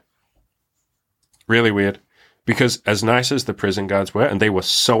 Weird. Really weird. Because as nice as the prison guards were, and they were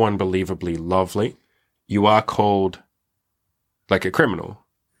so unbelievably lovely, you are called like a criminal.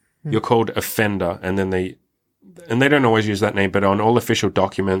 You're called offender, and they don't always use that name, but on all official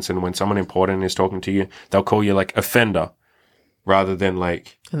documents and when someone important is talking to you, they'll call you like offender rather than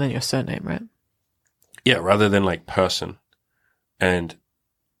like... And then your surname, right? Yeah, rather than like person. And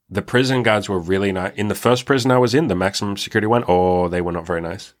the prison guards were really nice. In the first prison I was in, the maximum security one, they were not very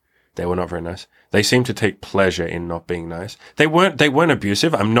nice. They were not very nice. They seemed to take pleasure in not being nice. They weren't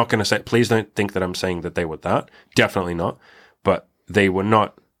abusive. I'm not going to say, please don't think that I'm saying that they were that. Definitely not. But they were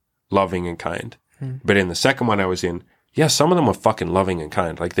not loving and kind. But in the second one I was in, yeah, some of them were fucking loving and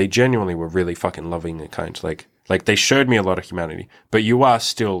kind. Like, they genuinely were really fucking loving and kind. Like they showed me a lot of humanity. But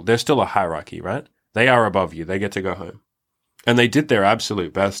there's still a hierarchy, right? They are above you. They get to go home. And they did their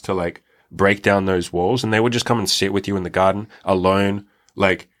absolute best to, like, break down those walls. And they would just come and sit with you in the garden alone,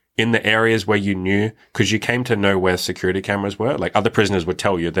 like, in the areas where you knew, because you came to know where security cameras were. Like, other prisoners would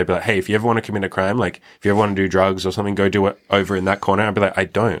tell you, they'd be like, hey, if you ever want to commit a crime, like, if you ever want to do drugs or something, go do it over in that corner. I'd be like, I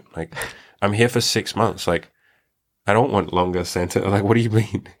don't. Like, I'm here for 6 months. Like, I don't want longer sentence. Like, what do you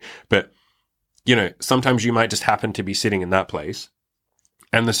mean? But, you know, sometimes you might just happen to be sitting in that place.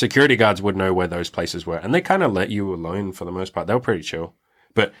 And the security guards would know where those places were. And they kind of let you alone for the most part. They were pretty chill.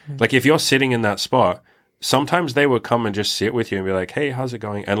 But, like, if you're sitting in that spot, sometimes they would come and just sit with you and be like, hey, how's it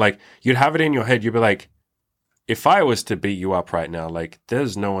going? And, like, you'd have it in your head. You'd be like, if I was to beat you up right now, like,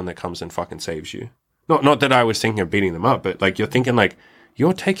 there's no one that comes and fucking saves you. Not that I was thinking of beating them up, but, like, you're thinking, like,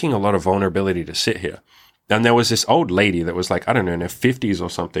 you're taking a lot of vulnerability to sit here. And there was this old lady that was, like, I don't know, in her 50s or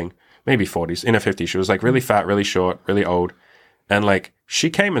something, maybe 40s, in her 50s. She was, like, really fat, really short, really old. And, like, she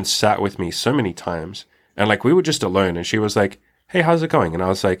came and sat with me so many times. And, like, we were just alone. And she was like, hey, how's it going? And I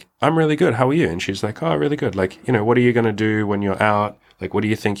was like, I'm really good. How are you? And she's like, oh, really good. Like, you know, what are you going to do when you're out? Like, what do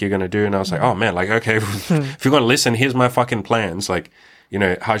you think you're going to do? And I was like, oh, man, like, okay, if you're going to listen, here's my fucking plans. Like, you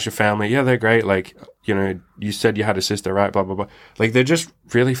know, how's your family? Yeah, they're great. Like, you know, you said you had a sister, right? Blah, blah, blah. Like, they're just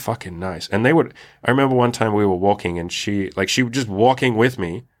really fucking nice. And I remember one time we were walking and she was just walking with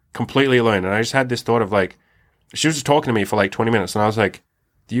me completely alone. And I just had this thought of, like, she was just talking to me for like 20 minutes. And I was like,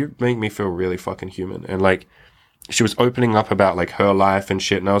 do you make me feel really fucking human? And, like, she was opening up about, like, her life and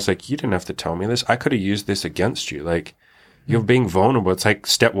shit. And I was like, you didn't have to tell me this. I could have used this against you. Like, you're being vulnerable. It's like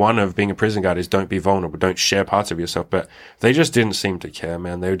step one of being a prison guard is don't be vulnerable. Don't share parts of yourself. But they just didn't seem to care,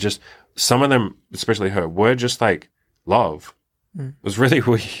 man. They were just, some of them, especially her, were just like love. It was really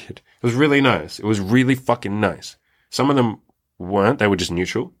weird. It was really nice. It was really fucking nice. Some of them weren't. They were just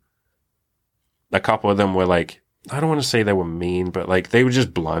neutral. A couple of them were like, I don't want to say they were mean, but, like, they were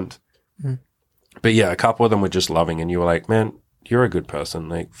just blunt. But yeah, a couple of them were just loving, and you were like, man, you're a good person.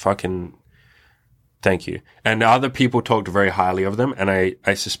 Like, fucking thank you. And other people talked very highly of them, and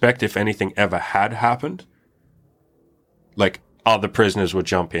I suspect if anything ever had happened, like, other prisoners would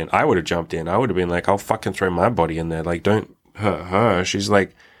jump in. I would have jumped in. I would have been like, I'll fucking throw my body in there. Like, don't hurt her.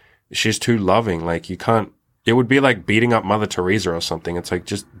 She's too loving. Like, you can't, it would be like beating up Mother Teresa or something. It's like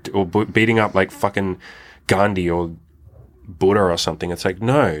or beating up, like, fucking Gandhi or Buddha or something. It's like,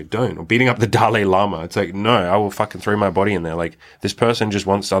 no, don't. Or beating up the Dalai Lama. It's like, no, I will fucking throw my body in there. Like, this person just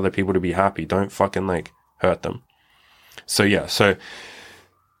wants other people to be happy. Don't fucking, like, hurt them. So yeah,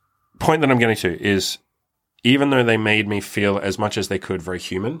 point that I'm getting to is, even though they made me feel as much as they could very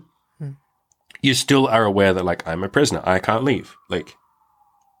human, you still are aware that, like, I'm a prisoner. I can't leave. Like,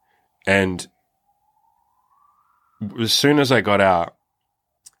 and as soon as I got out,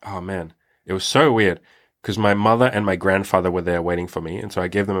 oh man, it was so weird. Because my mother and my grandfather were there waiting for me. And so I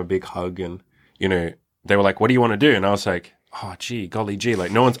gave them a big hug and, you know, they were like, what do you want to do? And I was like, oh, golly gee.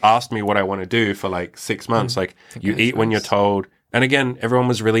 Like, no one's asked me what I want to do for, like, 6 months. Like, you eat when you're told. And again, everyone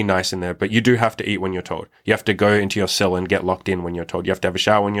was really nice in there, but you do have to eat when you're told. You have to go into your cell and get locked in when you're told. You have to have a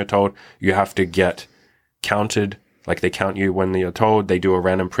shower when you're told. You have to get counted. Like, they count you when you're told. They do a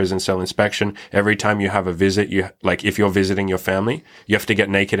random prison cell inspection. Every time you have a visit, like, if you're visiting your family, you have to get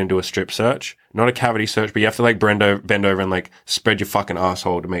naked and do a strip search. Not a cavity search, but you have to, like, bend over and, like, spread your fucking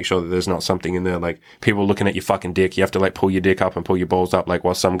asshole to make sure that there's not something in there. Like, people looking at your fucking dick. You have to, like, pull your dick up and pull your balls up, like,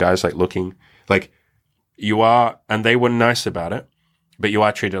 while some guy's, like, looking. Like, you are, and they were nice about it, but you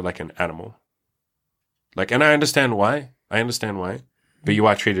are treated like an animal. Like, and I understand why. But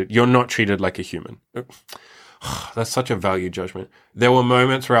you're not treated like a human. That's such a value judgment. There were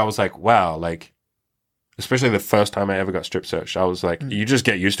moments where I was like, wow, like, especially the first time I ever got strip searched, I was like, you just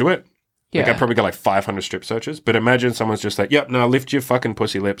get used to it. Yeah. Like, I probably got like 500 strip searches, but imagine someone's just like, yep, no, lift your fucking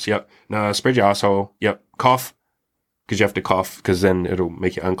pussy lips. Yep. No, spread your asshole. Yep. Cough. Because you have to cough, because then it'll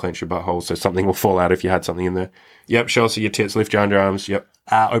make you unclench your butthole, so something will fall out if you had something in there. Yep. Show us your tits, lift your underarms. Yep.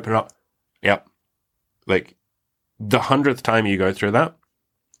 Open up. Yep. Like, the 100th time you go through that,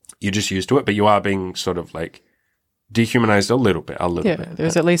 you're just used to it, but you are being sort of, like, dehumanized a little bit.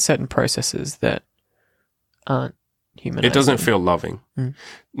 There's at least certain processes that aren't humanizing. It doesn't feel loving.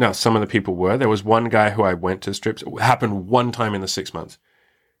 Now, some of the people were. There was one guy who I went to strips. It happened one time in the 6 months.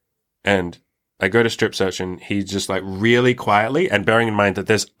 And I go to strip search and he's just like really quietly, and bearing in mind that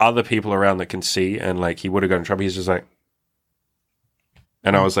there's other people around that can see, and like he would have got in trouble. He's just like,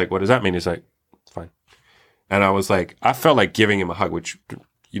 and I was like, what does that mean? He's like, it's fine. And I was like, I felt like giving him a hug, which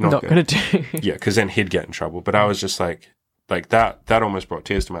you're not going to do. Yeah, because then he'd get in trouble. But I was just like that almost brought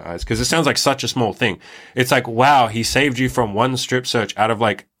tears to my eyes, because it sounds like such a small thing. It's like, wow, he saved you from one strip search out of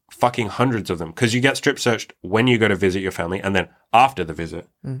like fucking hundreds of them, because you get strip searched when you go to visit your family and then after the visit.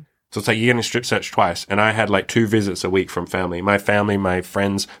 So it's like you're getting strip searched twice. And I had like 2 visits a week from family. My family, my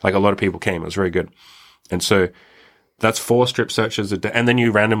friends, like a lot of people came. It was very good. And so that's 4 strip searches a day. And then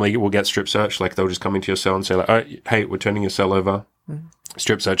you randomly will get strip searched. Like they'll just come into your cell and say like, oh, hey, we're turning your cell over,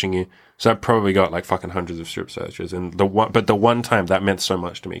 strip searching you. So I probably got like fucking hundreds of strip searches. And the one time that meant so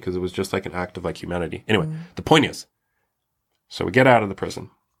much to me, because it was just like an act of like humanity. Anyway, the point is, so we get out of the prison.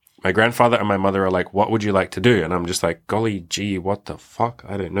 My grandfather and my mother are like, what would you like to do? And I'm just like, golly gee, what the fuck?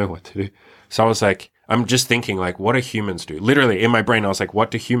 I don't know what to do. So I was like, I'm just thinking like, what do humans do? Literally in my brain, I was like,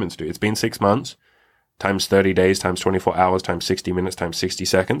 what do humans do? It's been 6 months times 30 days times 24 hours times 60 minutes times 60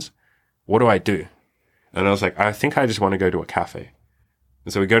 seconds. What do I do? And I was like, I think I just want to go to a cafe.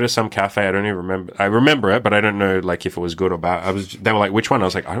 And so we go to some cafe. I don't even remember. I remember it, but I don't know like if it was good or bad. They were like, which one? I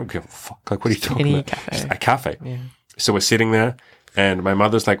was like, I don't give a fuck. Like, what are you talking about? Cafe. A cafe. Yeah. So we're sitting there. And my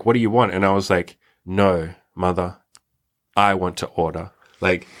mother's like, what do you want? And I was like, no, mother, I want to order.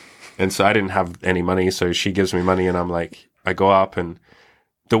 Like, and so I didn't have any money. So she gives me money and I'm like, I go up and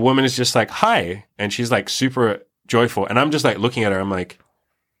the woman is just like, hi. And she's like super joyful. And I'm just like looking at her. I'm like,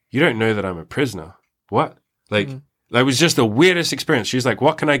 you don't know that I'm a prisoner. What? Like, that was just the weirdest experience. She's like,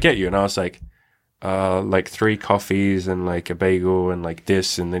 what can I get you? And I was like 3 coffees and like a bagel and like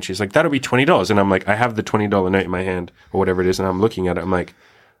this. And then she's like, that'll be $20. And I'm like, I have the $20 note in my hand or whatever it is. And I'm looking at it. I'm like,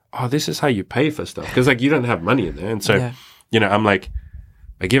 oh, this is how you pay for stuff. Cause like you don't have money in there. And so, I'm like,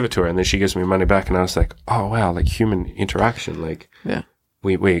 I give it to her and then she gives me money back. And I was like, oh wow, like human interaction. Like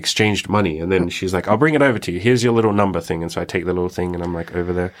we exchanged money. And then she's like, I'll bring it over to you. Here's your little number thing. And so I take the little thing and I'm like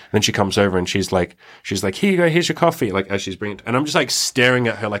over there. And then she comes over and she's like, here you go. Here's your coffee. Like as she's bringing it. And I'm just like staring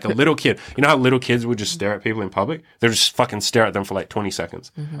at her like a little kid. You know how little kids would just stare at people in public? They'll just fucking stare at them for like 20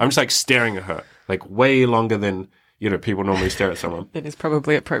 seconds. I'm just like staring at her like way longer than, people normally stare at someone. It is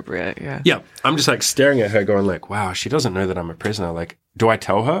probably appropriate. Yeah. Yeah. I'm just like staring at her going like, wow, she doesn't know that I'm a prisoner. Like, do I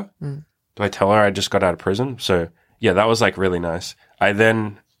tell her? Do I tell her I just got out of prison? So yeah, that was like really nice.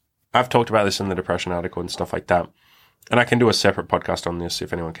 I've talked about this in the depression article and stuff like that. And I can do a separate podcast on this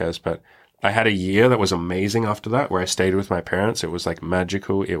if anyone cares. But I had a year that was amazing after that, where I stayed with my parents. It was like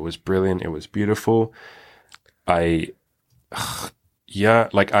magical. It was brilliant. It was beautiful. Integrating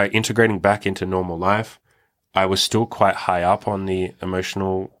back into normal life. I was still quite high up on the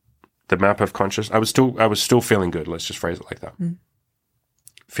map of consciousness. I was still feeling good. Let's just phrase it like that.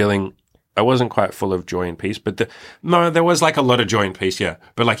 I wasn't quite full of joy and peace, but there was like a lot of joy and peace, yeah.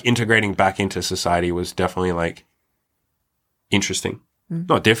 But like integrating back into society was definitely like interesting.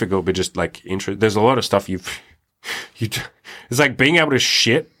 Not difficult, but just like there's a lot of stuff it's like being able to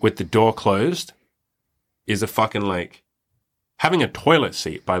shit with the door closed is a fucking like, having a toilet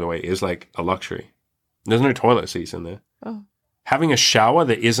seat, by the way, is like a luxury. There's no toilet seats in there. Oh. Having a shower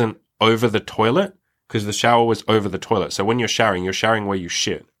that isn't over the toilet, because the shower was over the toilet. So when you're showering where you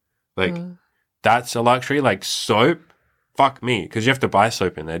shit. Like, that's a luxury. Like, soap, fuck me, because you have to buy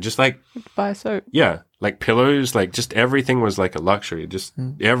soap in there. Just like... Buy soap. Yeah. Like, pillows, like, just everything was like a luxury. Just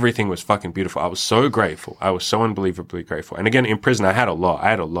everything was fucking beautiful. I was so grateful. I was so unbelievably grateful. And again, in prison, I had a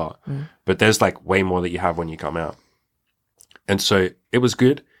lot. But there's like way more that you have when you come out. And so it was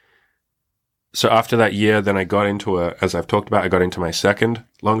good. So after that year, then I got into as I've talked about, I got into my second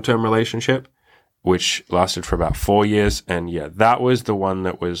long-term relationship, which lasted for about 4 years. And yeah, that was the one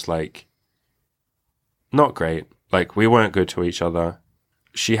that was like, not great. Like, we weren't good to each other.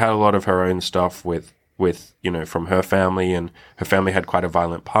 She had a lot of her own stuff with, from her family, and her family had quite a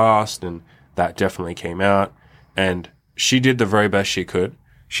violent past, and that definitely came out. And she did the very best she could.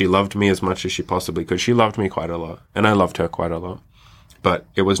 She loved me as much as she possibly could. She loved me quite a lot, and I loved her quite a lot. But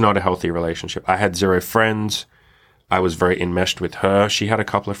it was not a healthy relationship. I had 0 friends. I was very enmeshed with her. She had a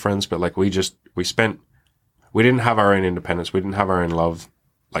couple of friends, but like we didn't have our own independence. We didn't have our own love,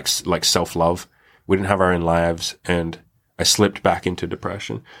 like self-love. We didn't have our own lives, and I slipped back into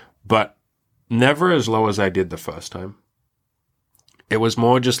depression, but never as low as I did the first time. It was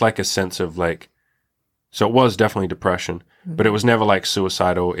more just like a sense of like, so it was definitely depression, but it was never like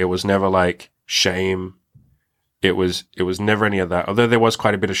suicidal. It was never like shame. it was never any of that. Although there was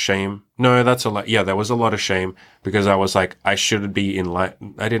quite a bit of shame. No, that's a lot. Yeah, there was a lot of shame because I was like, I should be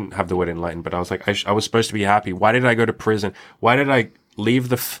enlightened. I didn't have the word enlightened, but I was like, I was supposed to be happy. Why did I go to prison? Why did I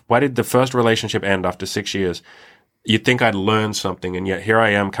leave why did the first relationship end after 6 years? You'd think I'd learned something, and yet here I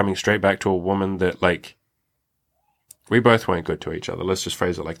am coming straight back to a woman that, like, we both weren't good to each other. Let's just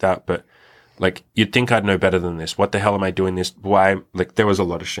phrase it like that. But, like, you'd think I'd know better than this. What the hell am I doing this? Why? Like, there was a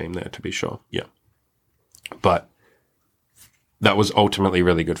lot of shame there, to be sure. Yeah. But that was ultimately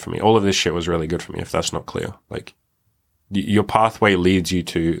really good for me. All of this shit was really good for me, if that's not clear. Like, your pathway leads you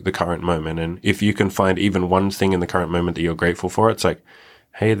to the current moment. And if you can find even one thing in the current moment that you're grateful for, it's like,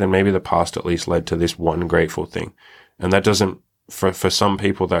 hey, then maybe the past at least led to this one grateful thing. And that doesn't, for some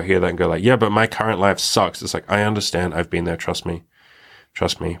people, they'll hear that and go like, yeah, but my current life sucks. It's like, I understand. I've been there. Trust me.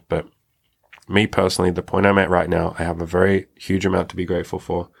 But me personally, the point I'm at right now, I have a very huge amount to be grateful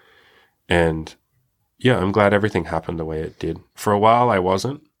for. And yeah, I'm glad everything happened the way it did. For a while, I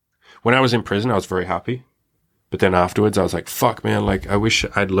wasn't. When I was in prison, I was very happy. But then afterwards, I was like, fuck, man, like, I wish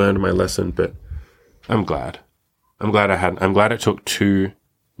I'd learned my lesson, but I'm glad. I'm glad it took 2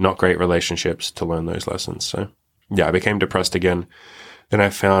 not great relationships to learn those lessons. So yeah, I became depressed again. Then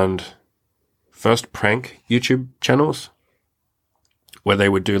I found first prank YouTube channels where they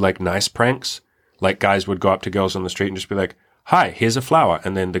would do like nice pranks. Like guys would go up to girls on the street and just be like, hi, here's a flower.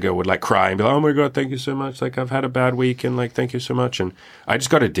 And then the girl would like cry and be like, oh my God, thank you so much. Like I've had a bad week and like, thank you so much. And I just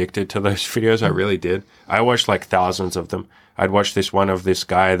got addicted to those videos. I really did. I watched like thousands of them. I'd watch this one of this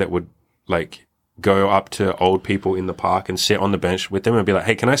guy that would like go up to old people in the park and sit on the bench with them and be like,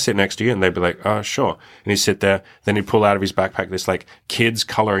 hey, can I sit next to you? And they'd be like, oh, sure. And he'd sit there. Then he'd pull out of his backpack this like kids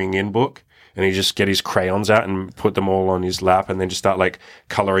coloring in book. And he'd just get his crayons out and put them all on his lap and then just start like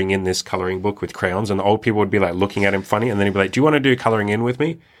coloring in this coloring book with crayons. And the old people would be like looking at him funny. And then he'd be like, do you want to do coloring in with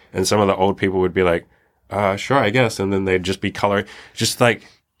me? And some of the old people would be like, sure, I guess. And then they'd just be coloring, just like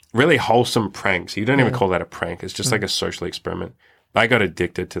really wholesome pranks. You don't even call that a prank. It's just like a social experiment. I got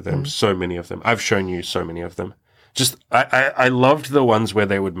addicted to them. So many of them. I've shown you so many of them. Just, I loved the ones where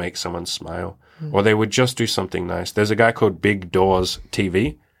they would make someone smile or they would just do something nice. There's a guy called Big Doors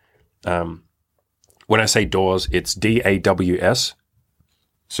TV. When I say doors, it's DAWS.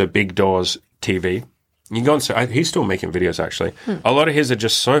 So Big Doors TV. You can go and he's still making videos actually. A lot of his are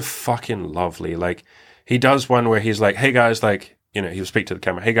just so fucking lovely. Like he does one where he's like, hey guys, like, you know, he'll speak to the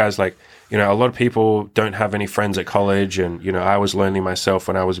camera. Hey guys, like, you know, a lot of people don't have any friends at college and, you know, I was learning myself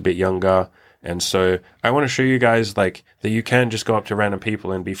when I was a bit younger. And so I want to show you guys like that you can just go up to random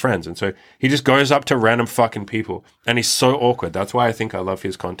people and be friends. And so he just goes up to random fucking people and he's so awkward. That's why I think I love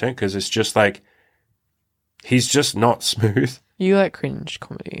his content because it's just like, he's just not smooth. You like cringe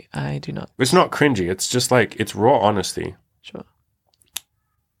comedy. I do not. It's not cringy. It's just like, it's raw honesty. Sure.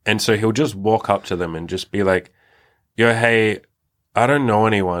 And so he'll just walk up to them and just be like, yo, hey, I don't know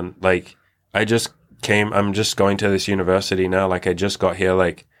anyone. Like, I'm just going to this university now. Like, I just got here.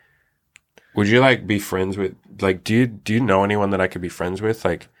 Like, would you like be friends with, like, do you know anyone that I could be friends with?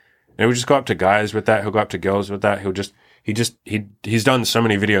 Like, and he'll just go up to guys with that. He'll go up to girls with that. He's done so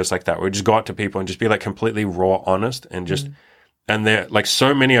many videos like that where he just go up to people and just be like completely raw honest and just, and they're like,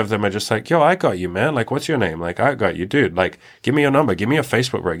 so many of them are just like, yo, I got you, man. Like, what's your name? Like, I got you, dude. Like, give me your number. Give me your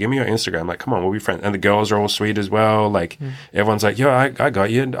Facebook, bro. Give me your Instagram. Like, come on, we'll be friends. And the girls are all sweet as well. Like, everyone's like, yo, I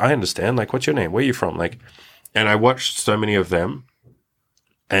got you. I understand. Like, what's your name? Where are you from? Like, and I watched so many of them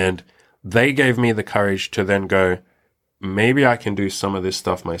and they gave me the courage to then go, maybe I can do some of this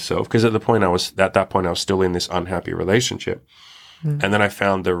stuff myself. Because at that point I was still in this unhappy relationship. And then I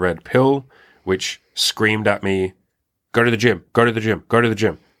found the red pill, which screamed at me, go to the gym, go to the gym, go to the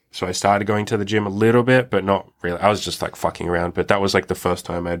gym. So I started going to the gym a little bit, but not really. I was just like fucking around. But that was like the first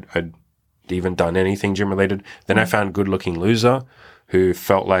time I'd even done anything gym related. Then I found Good Looking Loser, who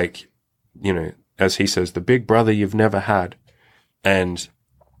felt like, you know, as he says, the big brother you've never had. And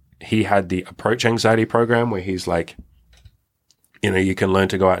he had the Approach Anxiety program where he's like, you know, you can learn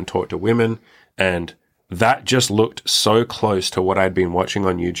to go out and talk to women. And that just looked so close to what I'd been watching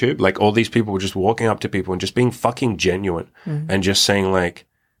on YouTube. Like all these people were just walking up to people and just being fucking genuine and just saying like,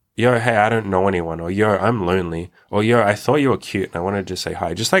 yo, hey, I don't know anyone, or yo, I'm lonely, or yo, I thought you were cute and I wanted to say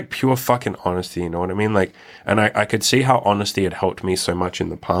hi. Just like pure fucking honesty, you know what I mean? Like, and I could see how honesty had helped me so much in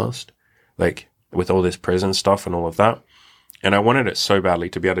the past, like with all this prison stuff and all of that. And I wanted it so badly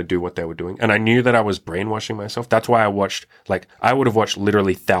to be able to do what they were doing. And I knew that I was brainwashing myself. That's why I would have watched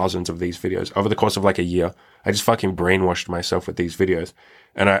literally thousands of these videos over the course of like a year. I just fucking brainwashed myself with these videos.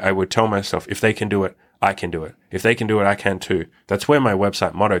 And I would tell myself, if they can do it, I can do it. If they can do it, I can too. That's where my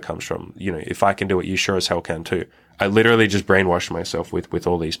website motto comes from. You know, if I can do it, you sure as hell can too. I literally just brainwashed myself with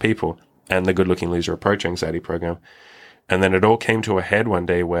all these people. and the Good Looking Loser Approach Anxiety Program. And then it all came to a head one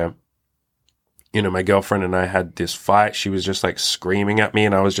day where, you know, my girlfriend and I had this fight. She was just like screaming at me,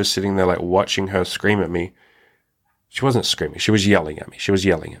 and I was just sitting there like watching her scream at me. She wasn't screaming. She was yelling at me.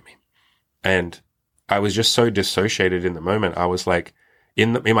 And I was just so dissociated in the moment. I was like,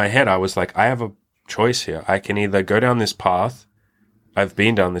 in my head, I was like, I have a choice here. I can either go down this path. I've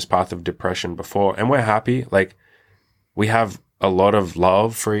been down this path of depression before, and we're happy. Like, we have a lot of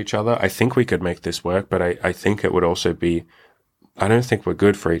love for each other. I think we could make this work, but I think it would also be, I don't think we're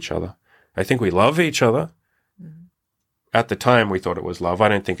good for each other. I think we love each other. Mm-hmm. At the time, we thought it was love. I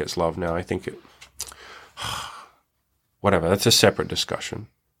don't think it's love now. I think it, whatever. That's a separate discussion.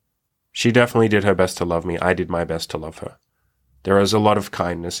 She definitely did her best to love me. I did my best to love her. There was a lot of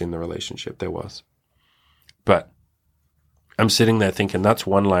kindness in the relationship. There was. But I'm sitting there thinking that's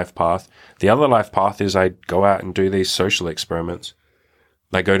one life path. The other life path is I go out and do these social experiments.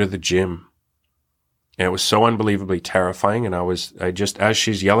 I go to the gym. And it was so unbelievably terrifying. And I just, as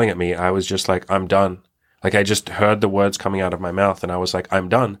she's yelling at me, I was just like, I'm done. Like, I just heard the words coming out of my mouth, and I was like, I'm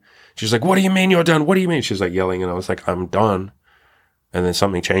done. She's like, what do you mean you're done? What do you mean? She's like yelling, and I was like, I'm done. And then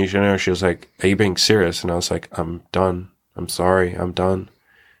something changed in her. She was like, are you being serious? And I was like, I'm done. I'm sorry. I'm done.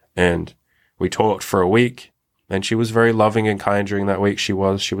 And we talked for a week, and she was very loving and kind during that week. She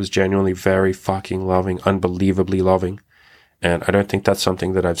was genuinely very fucking loving, unbelievably loving. And I don't think that's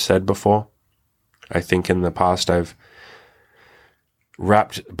something that I've said before. I think in the past I've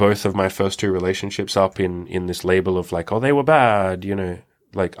wrapped both of my first two relationships up in this label of like, oh, they were bad, you know,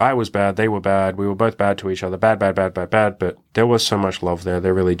 like I was bad, they were bad, we were both bad to each other, bad. But there was so much love there.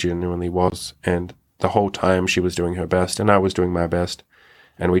 There really genuinely was. And the whole time she was doing her best, and I was doing my best.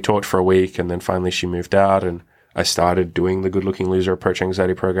 And we talked for a week, and then finally she moved out, and I started doing the Good Looking Loser Approach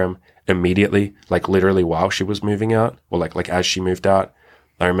Anxiety Program immediately, like literally while she was moving out, or like as she moved out.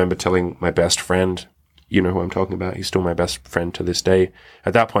 I remember telling my best friend, you know who I'm talking about, he's still my best friend to this day.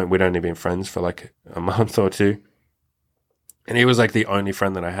 At that point, we'd only been friends for like a month or two. And he was like the only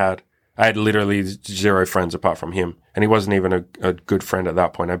friend that I had. I had literally zero friends apart from him. And he wasn't even a good friend at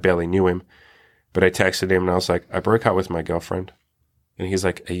that point. I barely knew him. But I texted him and I was like, I broke up with my girlfriend. And he's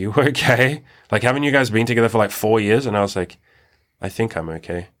like, are you okay? Like, haven't you guys been together for like 4 years? And I was like, I think I'm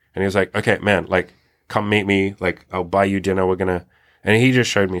okay. And he was like, okay, man, like, come meet me. Like, I'll buy you dinner. And he just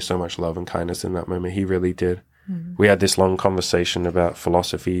showed me so much love and kindness in that moment. He really did. Mm-hmm. We had this long conversation about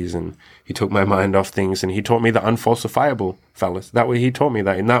philosophies, and he took my mind off things, and he taught me the unfalsifiable fallacy. That way, he taught me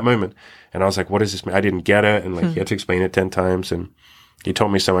that in that moment. And I was like, what does this mean? I didn't get it. And like, he had to explain it 10 times. And he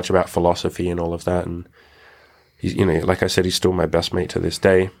taught me so much about philosophy and all of that. And he's, you know, like I said, he's still my best mate to this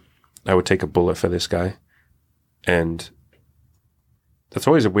day. I would take a bullet for this guy. And that's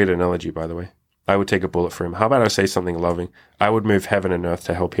always a weird analogy, by the way. I would take a bullet for him. How about I say something loving? I would move heaven and earth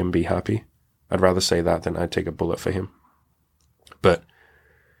to help him be happy. I'd rather say that than I'd take a bullet for him. But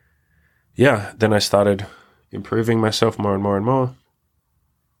yeah, then I started improving myself more and more and more.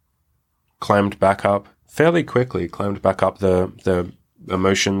 Climbed back up fairly quickly, the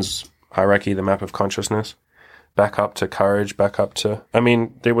emotions hierarchy, the map of consciousness, back up to courage,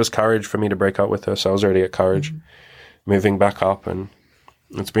 there was courage for me to break up with her, so I was already at courage, moving back up. And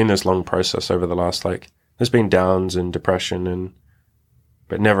it's been this long process over the last, there's been downs and depression,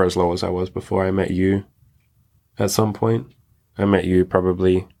 but never as low as I was before. I met you at some point. I met you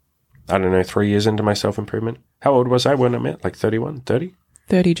probably, 3 years into my self-improvement. How old was I when I met? Like 31, 30?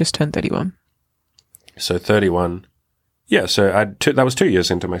 30, just turned 31. So 31. Yeah, so that was 2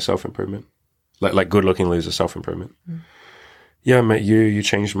 years into my self-improvement. Like Good Looking Loser self-improvement. Yeah, I met you. You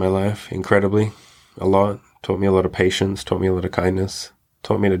changed my life incredibly. A lot. Taught me a lot of patience. Taught me a lot of kindness.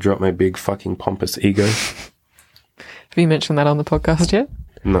 Taught me to drop my big fucking pompous ego. Have you mentioned that on the podcast yet?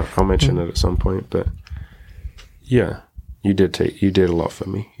 No, I'll mention it at some point. But yeah, you did a lot for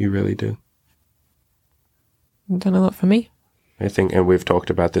me. You really did. You've done a lot for me. I think, and we've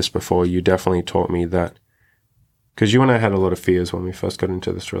talked about this before, you definitely taught me that, because you and I had a lot of fears when we first got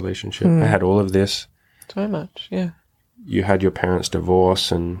into this relationship. I had all of this. So much, yeah. You had your parents'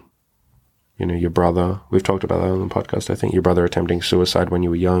 divorce and, your brother. We've talked about that on the podcast. I think your brother attempting suicide when you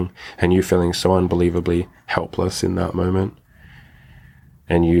were young, and you feeling so unbelievably helpless in that moment.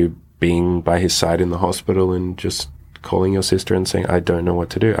 And you being by his side in the hospital and just calling your sister and saying, I don't know what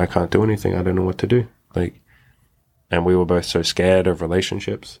to do. I can't do anything. I don't know what to do. And we were both so scared of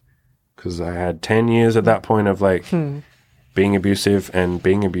relationships because I had 10 years at that point of being abusive and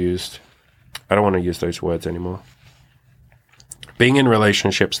being abused. I don't want to use those words anymore. Being in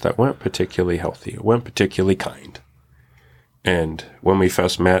relationships that weren't particularly healthy, weren't particularly kind. And when we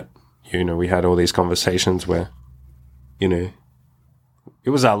first met, we had all these conversations where, It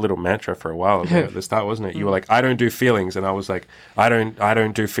was our little mantra for a while there at the start, wasn't it? You were like, I don't do feelings. And I was like, I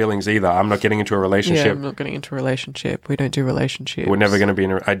don't do feelings either. I'm not getting into a Yeah, relationship. I'm not getting into a relationship. We don't do relationships. We're never going to be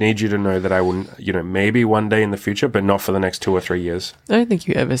in I need you to know that I will, maybe one day in the future, but not for the next 2 or 3 years. I don't think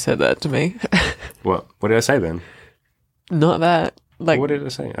you ever said that to me. What did I say then? Not that. Like, What did I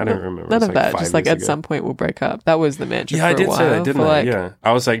say? I don't remember. none It's of like that. 5 Just like years at ago. some point we'll break up. That was the mantra Yeah, for I did a while. say that, didn't for I? like, Yeah.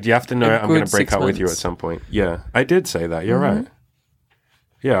 I was like, you have to know a I'm going good to break 6 up with you at months. some point. Yeah, I did say that. You're right.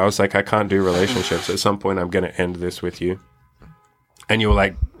 Yeah, I was like, I can't do relationships. At some point, I'm going to end this with you. And you were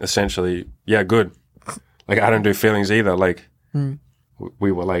like, essentially, yeah, good. Like, I don't do feelings either. Like,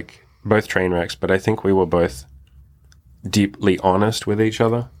 we were like both train wrecks, but I think we were both deeply honest with each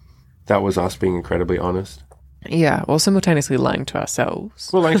other. That was us being incredibly honest. Yeah, or simultaneously lying to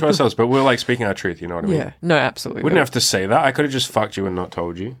ourselves. We're lying to ourselves, but we're like speaking our truth, you know what I mean? Yeah, no, absolutely. Wouldn't have to say that. I could have just fucked you and not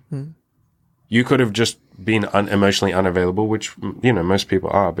told you. You could have just been emotionally unavailable, which, most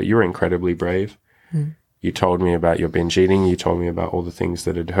people are, but you were incredibly brave. You told me about your binge eating. You told me about all the things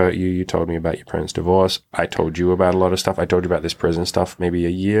that had hurt you. You told me about your parents' divorce. I told you about a lot of stuff. I told you about this prison stuff maybe a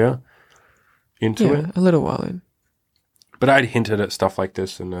year into it. a little while in. But I'd hinted at stuff like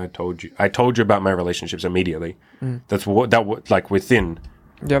this, and I told you about my relationships immediately. That's like within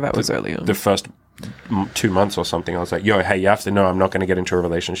Yeah, that was early on. the first 2 months or something. I was like, yo, hey, you have to know I'm not going to get into a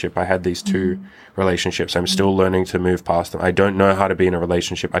relationship. I had these 2 relationships. I'm still learning to move past them. I don't know how to be in a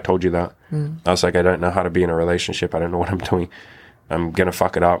relationship. I told you that. I was like, I don't know how to be in a relationship. I don't know what I'm doing. I'm going to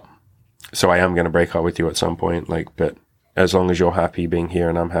fuck it up. So I am going to break up with you at some point. Like, but as long as you're happy being here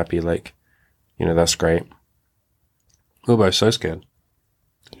and I'm happy, like, that's great. We were both so scared.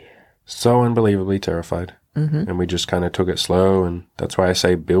 So unbelievably terrified. And we just kind of took it slow. And that's why I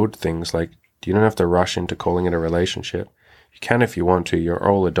say build things. Like, you don't have to rush into calling it a relationship. You can if you want to. You're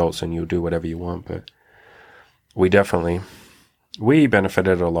all adults and you'll do whatever you want. But we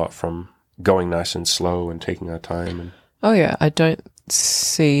benefited a lot from going nice and slow and taking our time. And Oh yeah, I don't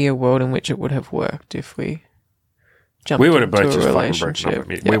see a world in which it would have worked if we jumped we would have into both a just fucking relationship.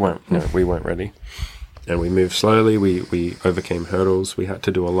 broken up. Yeah. We weren't ready. And we moved slowly. We overcame hurdles. We had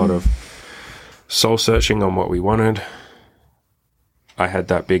to do a lot of soul searching on what we wanted. I had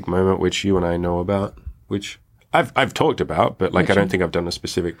that big moment, which you and I know about, which I've talked about, but like I don't think I've done a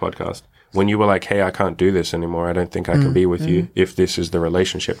specific podcast. When you were like, hey, I can't do this anymore. I don't think I can be with you if this is the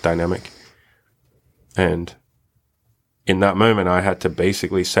relationship dynamic. And in that moment, I had to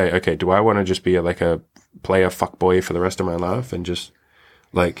basically say, okay, do I want to just be like a player fuckboy for the rest of my life? And just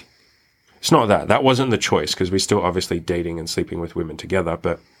like, it's not that. That wasn't the choice because we're still obviously dating and sleeping with women together.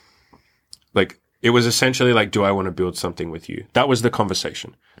 But like, it was essentially like, do I want to build something with you? That was the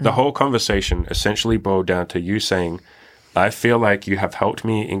conversation. The whole conversation essentially boiled down to you saying, I feel like you have helped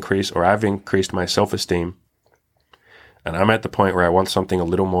me increase, or I've increased my self-esteem. And I'm at the point where I want something a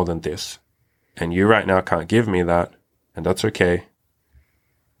little more than this. And you right now can't give me that. And that's okay.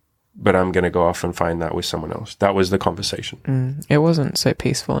 But I'm going to go off and find that with someone else. That was the conversation. It wasn't so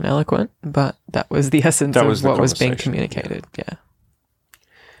peaceful and eloquent, but that was the essence of what was being conversation. communicated. Yeah.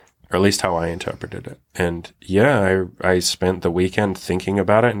 Or at least how I interpreted it. And yeah, I spent the weekend thinking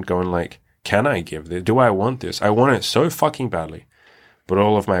about it and going like, can I give this? Do I want this? I want it so fucking badly. But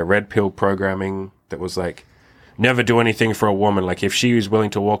all of my red pill programming that was like, never do anything for a woman. Like if she is willing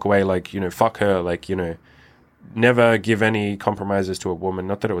to walk away, like, fuck her. Like, never give any compromises to a woman.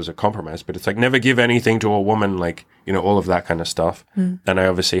 Not that it was a compromise, but it's like never give anything to a woman. Like, all of that kind of stuff. And I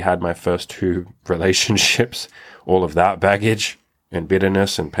obviously had my first 2 relationships, all of that baggage and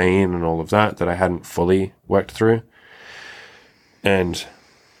bitterness and pain and all of that I hadn't fully worked through. And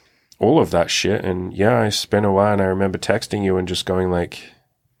all of that shit. And yeah, I spent a while and I remember texting you and just going like,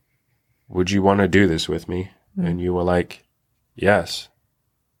 would you want to do this with me? And you were like, yes.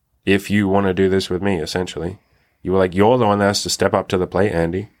 If you want to do this with me, essentially. You were like, you're the one that has to step up to the plate,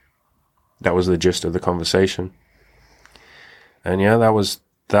 Andy. That was the gist of the conversation. And yeah, that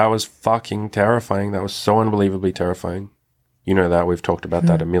was fucking terrifying. That was so unbelievably terrifying. You know that. We've talked about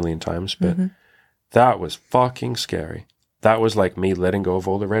that a million times, but that was fucking scary. That was like me letting go of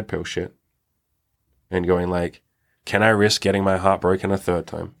all the red pill shit and going like, can I risk getting my heart broken a third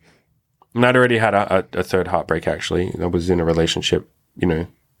time? And I'd already had a third heartbreak, actually. I was in a relationship, the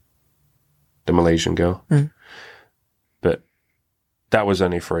Malaysian girl. But that was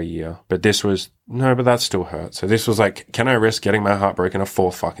only for a year. But this was, no, but that still hurt. So this was like, can I risk getting my heart broken a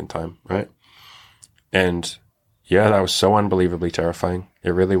 4th fucking time, right? And yeah, that was so unbelievably terrifying.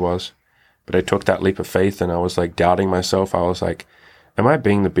 It really was. But I took that leap of faith and I was like doubting myself. I was like, am I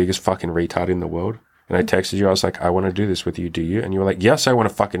being the biggest fucking retard in the world? And I texted you. I was like, I want to do this with you. Do you? And you were like, yes, I want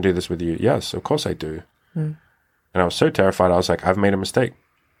to fucking do this with you. Yes, of course I do. And I was so terrified. I was like, I've made a mistake.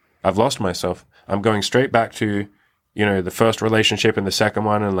 I've lost myself. I'm going straight back to, you know, the first relationship and the second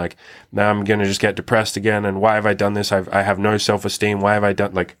one. And like, now I'm going to just get depressed again. And why have I done this? I have no self-esteem. Why have I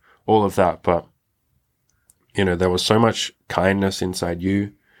done like all of that? But, you know, there was so much kindness inside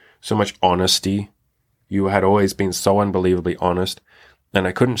you, so much honesty. You had always been so unbelievably honest. And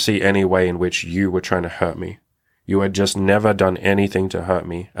I couldn't see any way in which you were trying to hurt me. You had just never done anything to hurt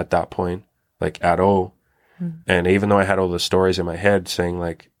me at that point, like at all. And even though I had all the stories in my head saying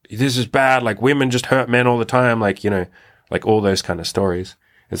like, this is bad, like women just hurt men all the time, like, you know, like all those kind of stories.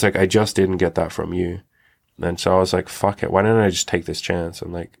 It's like, I just didn't get that from you. And so I was like, fuck it. Why don't I just take this chance?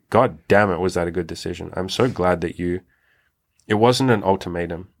 And like, God damn it, was that a good decision? I'm so glad that it wasn't an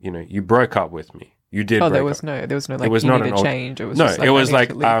ultimatum. You know, you broke up with me. You did. Oh, there was no like, it was you not need to change. It was no, just like, it was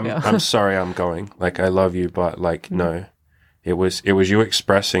like, I'm I'm sorry, I'm going. Like, I love you, but like, no. It was you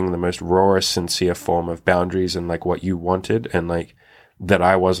expressing the most rawest, sincere form of boundaries and like what you wanted and like that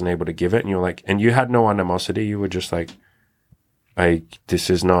I wasn't able to give it. And you're like, and you had no animosity. You were just like,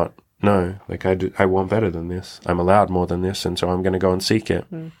 this is not, no, like I want better than this. I'm allowed more than this. And so I'm going to go and seek it.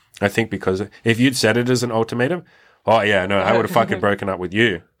 I think because if you'd said it as an ultimatum, oh yeah, no, I would have fucking broken up with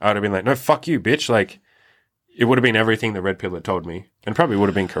you. I would have been like, no, fuck you, bitch. Like it would have been everything the red pill had told me and probably would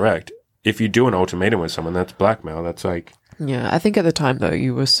have been correct. If you do an ultimatum with someone, that's blackmail. That's like, yeah, I think at the time though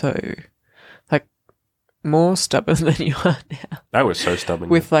you were so like more stubborn than you are now. I was so stubborn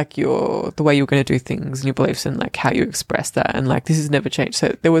with like the way you were going to do things and your beliefs and like how you express that and like this has never changed.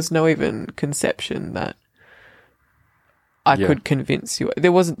 So there was no even conception that I could convince you.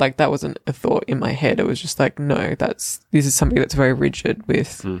 There wasn't like that wasn't a thought in my head. It was just like no, this is somebody that's very rigid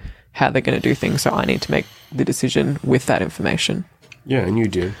with how they're going to do things. So I need to make the decision with that information. Yeah, and you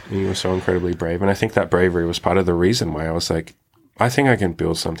did. And you were so incredibly brave. And I think that bravery was part of the reason why I was like, I think I can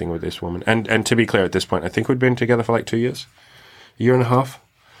build something with this woman. And to be clear, at this point, I think we'd been together for like 2 years. A year and a half?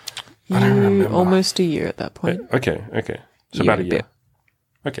 I don't remember. Almost a year at that point. Okay. So about a year.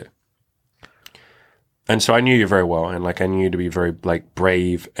 Okay. And so I knew you very well. And like I knew you to be very like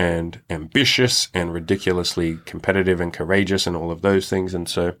brave and ambitious and ridiculously competitive and courageous and all of those things. And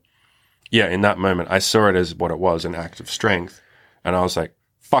so, yeah, in that moment, I saw it as what it was, an act of strength. And I was like,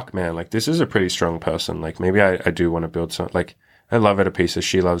 fuck, man, like, this is a pretty strong person. Like, maybe I do want to build something. Like, I love her to pieces.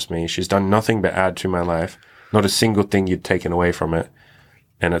 She loves me. She's done nothing but add to my life. Not a single thing you'd taken away from it.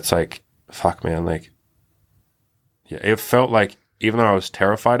 And it's like, fuck, man, like, yeah, it felt like, even though I was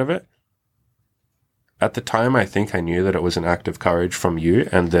terrified of it, at the time, I think I knew that it was an act of courage from you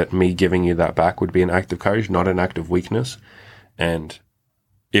and that me giving you that back would be an act of courage, not an act of weakness. And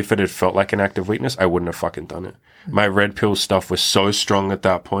if it had felt like an act of weakness, I wouldn't have fucking done it. My red pill stuff was so strong at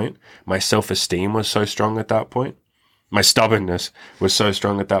that point. My self-esteem was so strong at that point. My stubbornness was so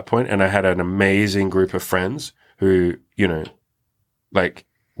strong at that point. And I had an amazing group of friends who, you know, like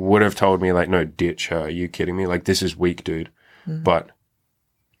would have told me like, no, ditch her. Are you kidding me? Like, this is weak, dude. But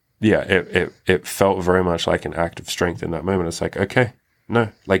yeah, it felt very much like an act of strength in that moment. It's like, okay, no,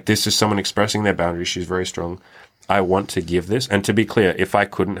 like this is someone expressing their boundaries. She's very strong. I want to give this. And to be clear, if I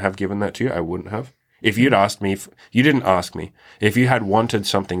couldn't have given that to you, I wouldn't have. If you'd asked me, you didn't ask me. If you had wanted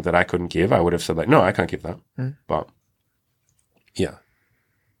something that I couldn't give, I would have said like, no, I can't give that. But yeah.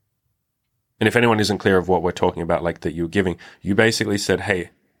 And if anyone isn't clear of what we're talking about, like that you're giving, you basically said,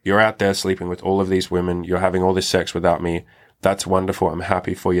 hey, you're out there sleeping with all of these women. You're having all this sex without me. That's wonderful. I'm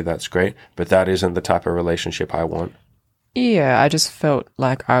happy for you. That's great. But that isn't the type of relationship I want. Yeah, I just felt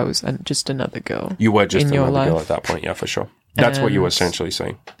like I was just another girl. You were just another girl at that point. Yeah, for sure. That's what you were essentially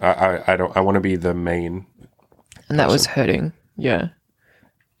saying. I want to be the main. And that was hurting. Yeah.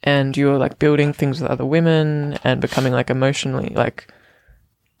 And you were like building things with other women and becoming like emotionally like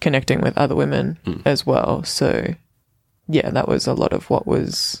connecting with other women as well. So yeah, that was a lot of what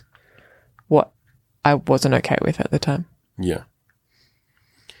I wasn't okay with at the time. Yeah.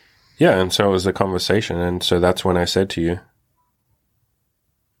 Yeah, and so it was a conversation, and so that's when I said to you,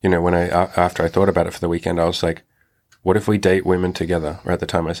 you know, after I thought about it for the weekend, I was like, what if we date women together? Or at the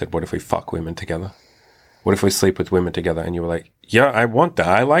time I said, what if we fuck women together? What if we sleep with women together? And you were like, yeah, I want that.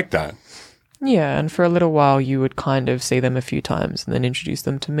 I like that. Yeah, and for a little while you would kind of see them a few times and then introduce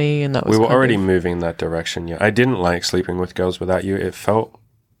them to me, and that was we were already moving that direction. Yeah, I didn't like sleeping with girls without you. It felt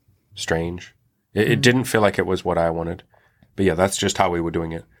strange. It didn't feel like it was what I wanted. But yeah, that's just how we were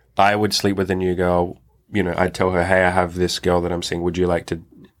doing it. I would sleep with a new girl. You know, I'd tell her, hey, I have this girl that I'm seeing. Would you like to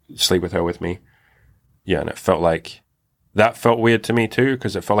sleep with her with me? Yeah, and it felt like that felt weird to me too,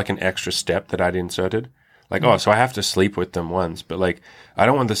 because it felt like an extra step that I'd inserted. Like, oh, so I have to sleep with them once. But like, I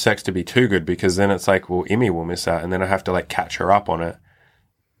don't want the sex to be too good because then it's like, well, Emmy will miss out. And then I have to like catch her up on it.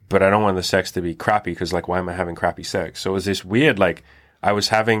 but I don't want the sex to be crappy because, like, why am I having crappy sex? So it was this weird, like, I was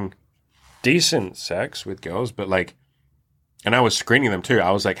having decent sex with girls, but, like, and I was screening them too.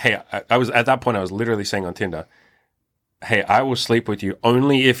 I was like, hey, I was at that point, I was literally saying on Tinder, hey, I will sleep with you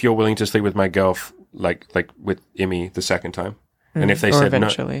only if you're willing to sleep with my girl, like with Imi the second time. And if they or said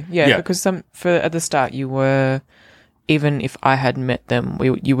eventually. no, Yeah, because at the start you were, even if I had met them,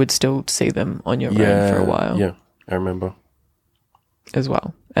 you would still see them on your own for a while. Yeah, I remember as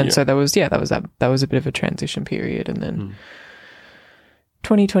well. And so that was a bit of a transition period, and then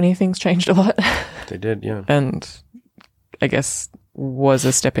 2020 things changed a lot. They did, yeah. And I guess was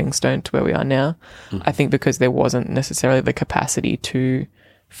a stepping stone to where we are now. I think because there wasn't necessarily the capacity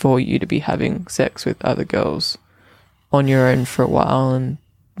for you to be having sex with other girls on your own for a while, and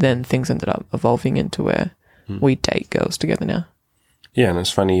then things ended up evolving into where we date girls together now. Yeah, and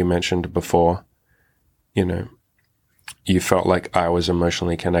it's funny you mentioned before, you know, you felt like I was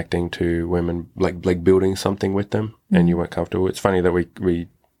emotionally connecting to women, like building something with them, and you weren't comfortable. It's funny that we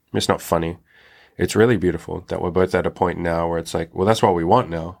it's not funny. It's really beautiful that we're both at a point now where it's like, well, that's what we want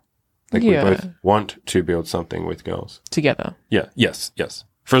now. Like we both want to build something with girls. Together. Yeah, yes.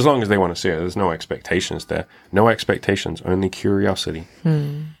 For as long as they want to see it, there's no expectations there. No expectations, only curiosity.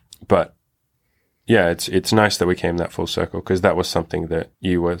 But yeah, it's nice that we came that full circle, because that was something that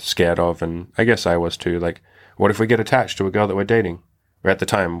you were scared of, and I guess I was too. Like, what if we get attached to a girl that we're dating? Or at the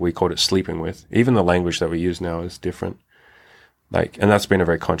time, we called it sleeping with. Even the language that we use now is different. Like, and that's been a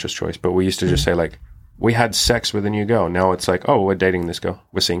very conscious choice. But we used to just say, like, we had sex with a new girl. Now it's like, oh, we're dating this girl.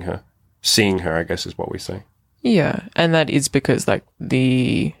 We're seeing her. Seeing her, I guess, is what we say. Yeah, and that is because, like,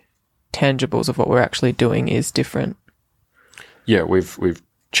 the tangibles of what we're actually doing is different. Yeah, we've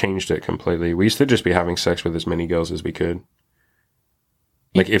changed it completely. We used to just be having sex with as many girls as we could.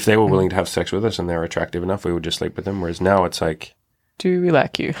 Like, if they were willing to have sex with us and they're attractive enough, we would just sleep with them. Whereas now it's like, do we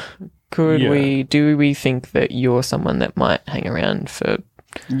like you? Do we think that you're someone that might hang around for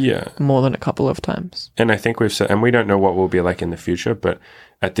more than a couple of times? And I think we've said, and we don't know what we'll be like in the future, but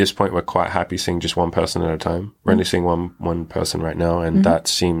at this point, we're quite happy seeing just one person at a time. We're only seeing one person right now, and that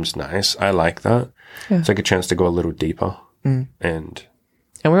seems nice. I like that. Yeah. It's like a chance to go a little deeper. And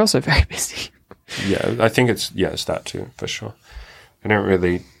we're also very busy. Yeah, I think it's that too, for sure. I don't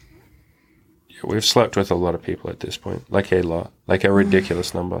really... We've slept with a lot of people at this point. Like a lot. Like a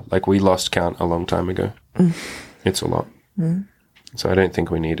ridiculous number. Like, we lost count a long time ago. It's a lot. So I don't think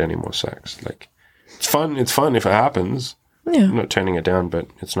we need any more sex. Like, it's fun if it happens. Yeah. I'm not turning it down, but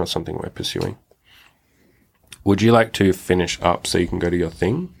it's not something we're pursuing. Would you like to finish up so you can go to your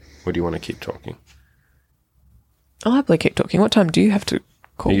thing? Or do you want to keep talking? I'll happily keep talking. What time do you have to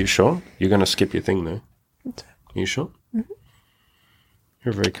call? Are you sure? You're going to skip your thing, though. Are you sure?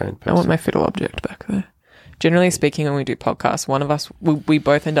 You're a very kind person. I want my fiddle object back there. Generally speaking, when we do podcasts, one of us, we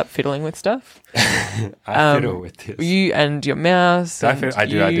both end up fiddling with stuff. I fiddle with this. You and your mouse. I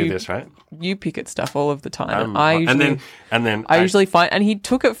do this, right? You pick at stuff all of the time. And then I usually find, and he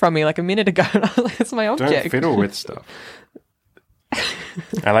took it from me like a minute ago, and I was like, that's my object. Don't fiddle with stuff.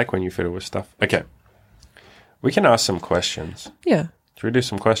 I like when you fiddle with stuff. Okay. We can ask some questions. Yeah. Should we do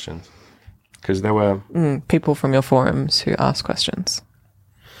some questions? Because there were... people from your forums who ask questions.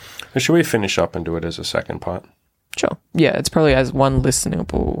 Should we finish up and do it as a second part? Sure. Yeah, it's probably as one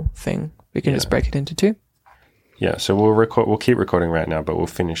listenable thing. We can just break it into two. Yeah, so we'll keep recording right now, but we'll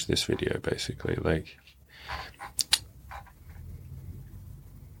finish this video basically. Like,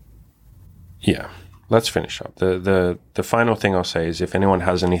 yeah, let's finish up. The final thing I'll say is, if anyone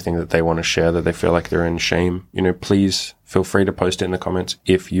has anything that they want to share that they feel like they're in shame, please feel free to post it in the comments.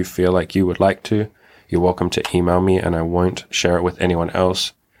 If you feel like you would like to, you're welcome to email me, and I won't share it with anyone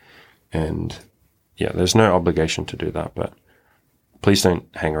else. And yeah, there's no obligation to do that, but please don't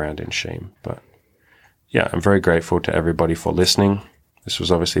hang around in shame. But yeah, I'm very grateful to everybody for listening. This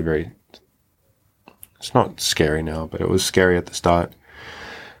was obviously it's not scary now, but it was scary at the start.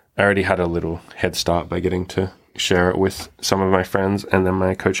 I already had a little head start by getting to share it with some of my friends, and then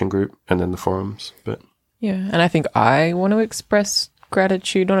my coaching group, and then the forums. But yeah, and I think I want to express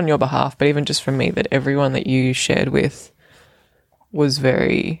gratitude, not on your behalf, but even just from me, that everyone that you shared with was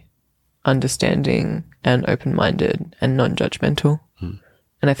very understanding and open-minded and non-judgmental.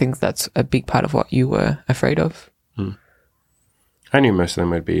 And I think that's a big part of what you were afraid of. I knew most of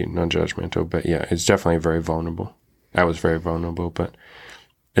them would be non-judgmental, but yeah, it's definitely very vulnerable. I was very vulnerable, but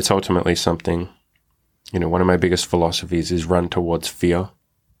it's ultimately something, one of my biggest philosophies is run towards fear.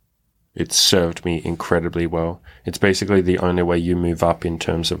 It's served me incredibly well. It's basically the only way you move up in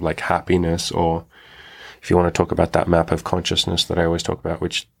terms of like happiness, or if you want to talk about that map of consciousness that I always talk about,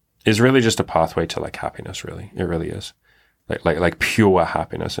 which is really just a pathway to like happiness, really. It really is. like pure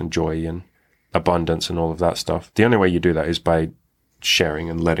happiness and joy and abundance and all of that stuff. The only way you do that is by sharing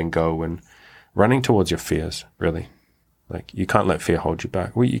and letting go and running towards your fears, really. Like, you can't let fear hold you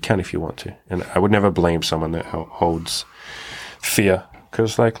back. Well, you can if you want to. And I would never blame someone that holds fear.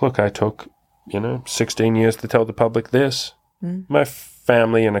 Because, like, look, I took, 16 years to tell the public this. My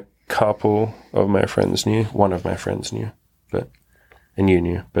family and a couple of my friends knew. One of my friends knew. And you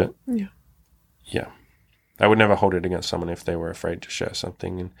knew. But, yeah. I would never hold it against someone if they were afraid to share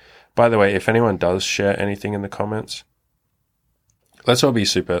something. And by the way, if anyone does share anything in the comments, let's all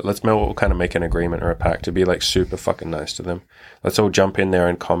kind of make an agreement or a pact to be like super fucking nice to them. Let's all jump in there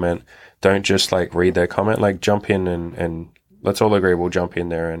and comment. Don't just like read their comment, like jump in and let's all agree we'll jump in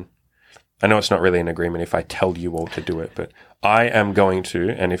there. And I know it's not really an agreement if I tell you all to do it, but I am going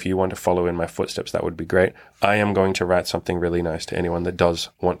to, and if you want to follow in my footsteps, that would be great. I am going to write something really nice to anyone that does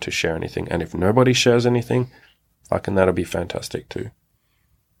want to share anything. And if nobody shares anything, fucking that'll be fantastic too.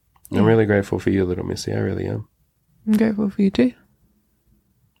 I'm really grateful for you, little missy. I really am. I'm grateful for you too.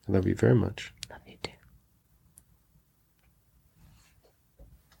 I love you very much.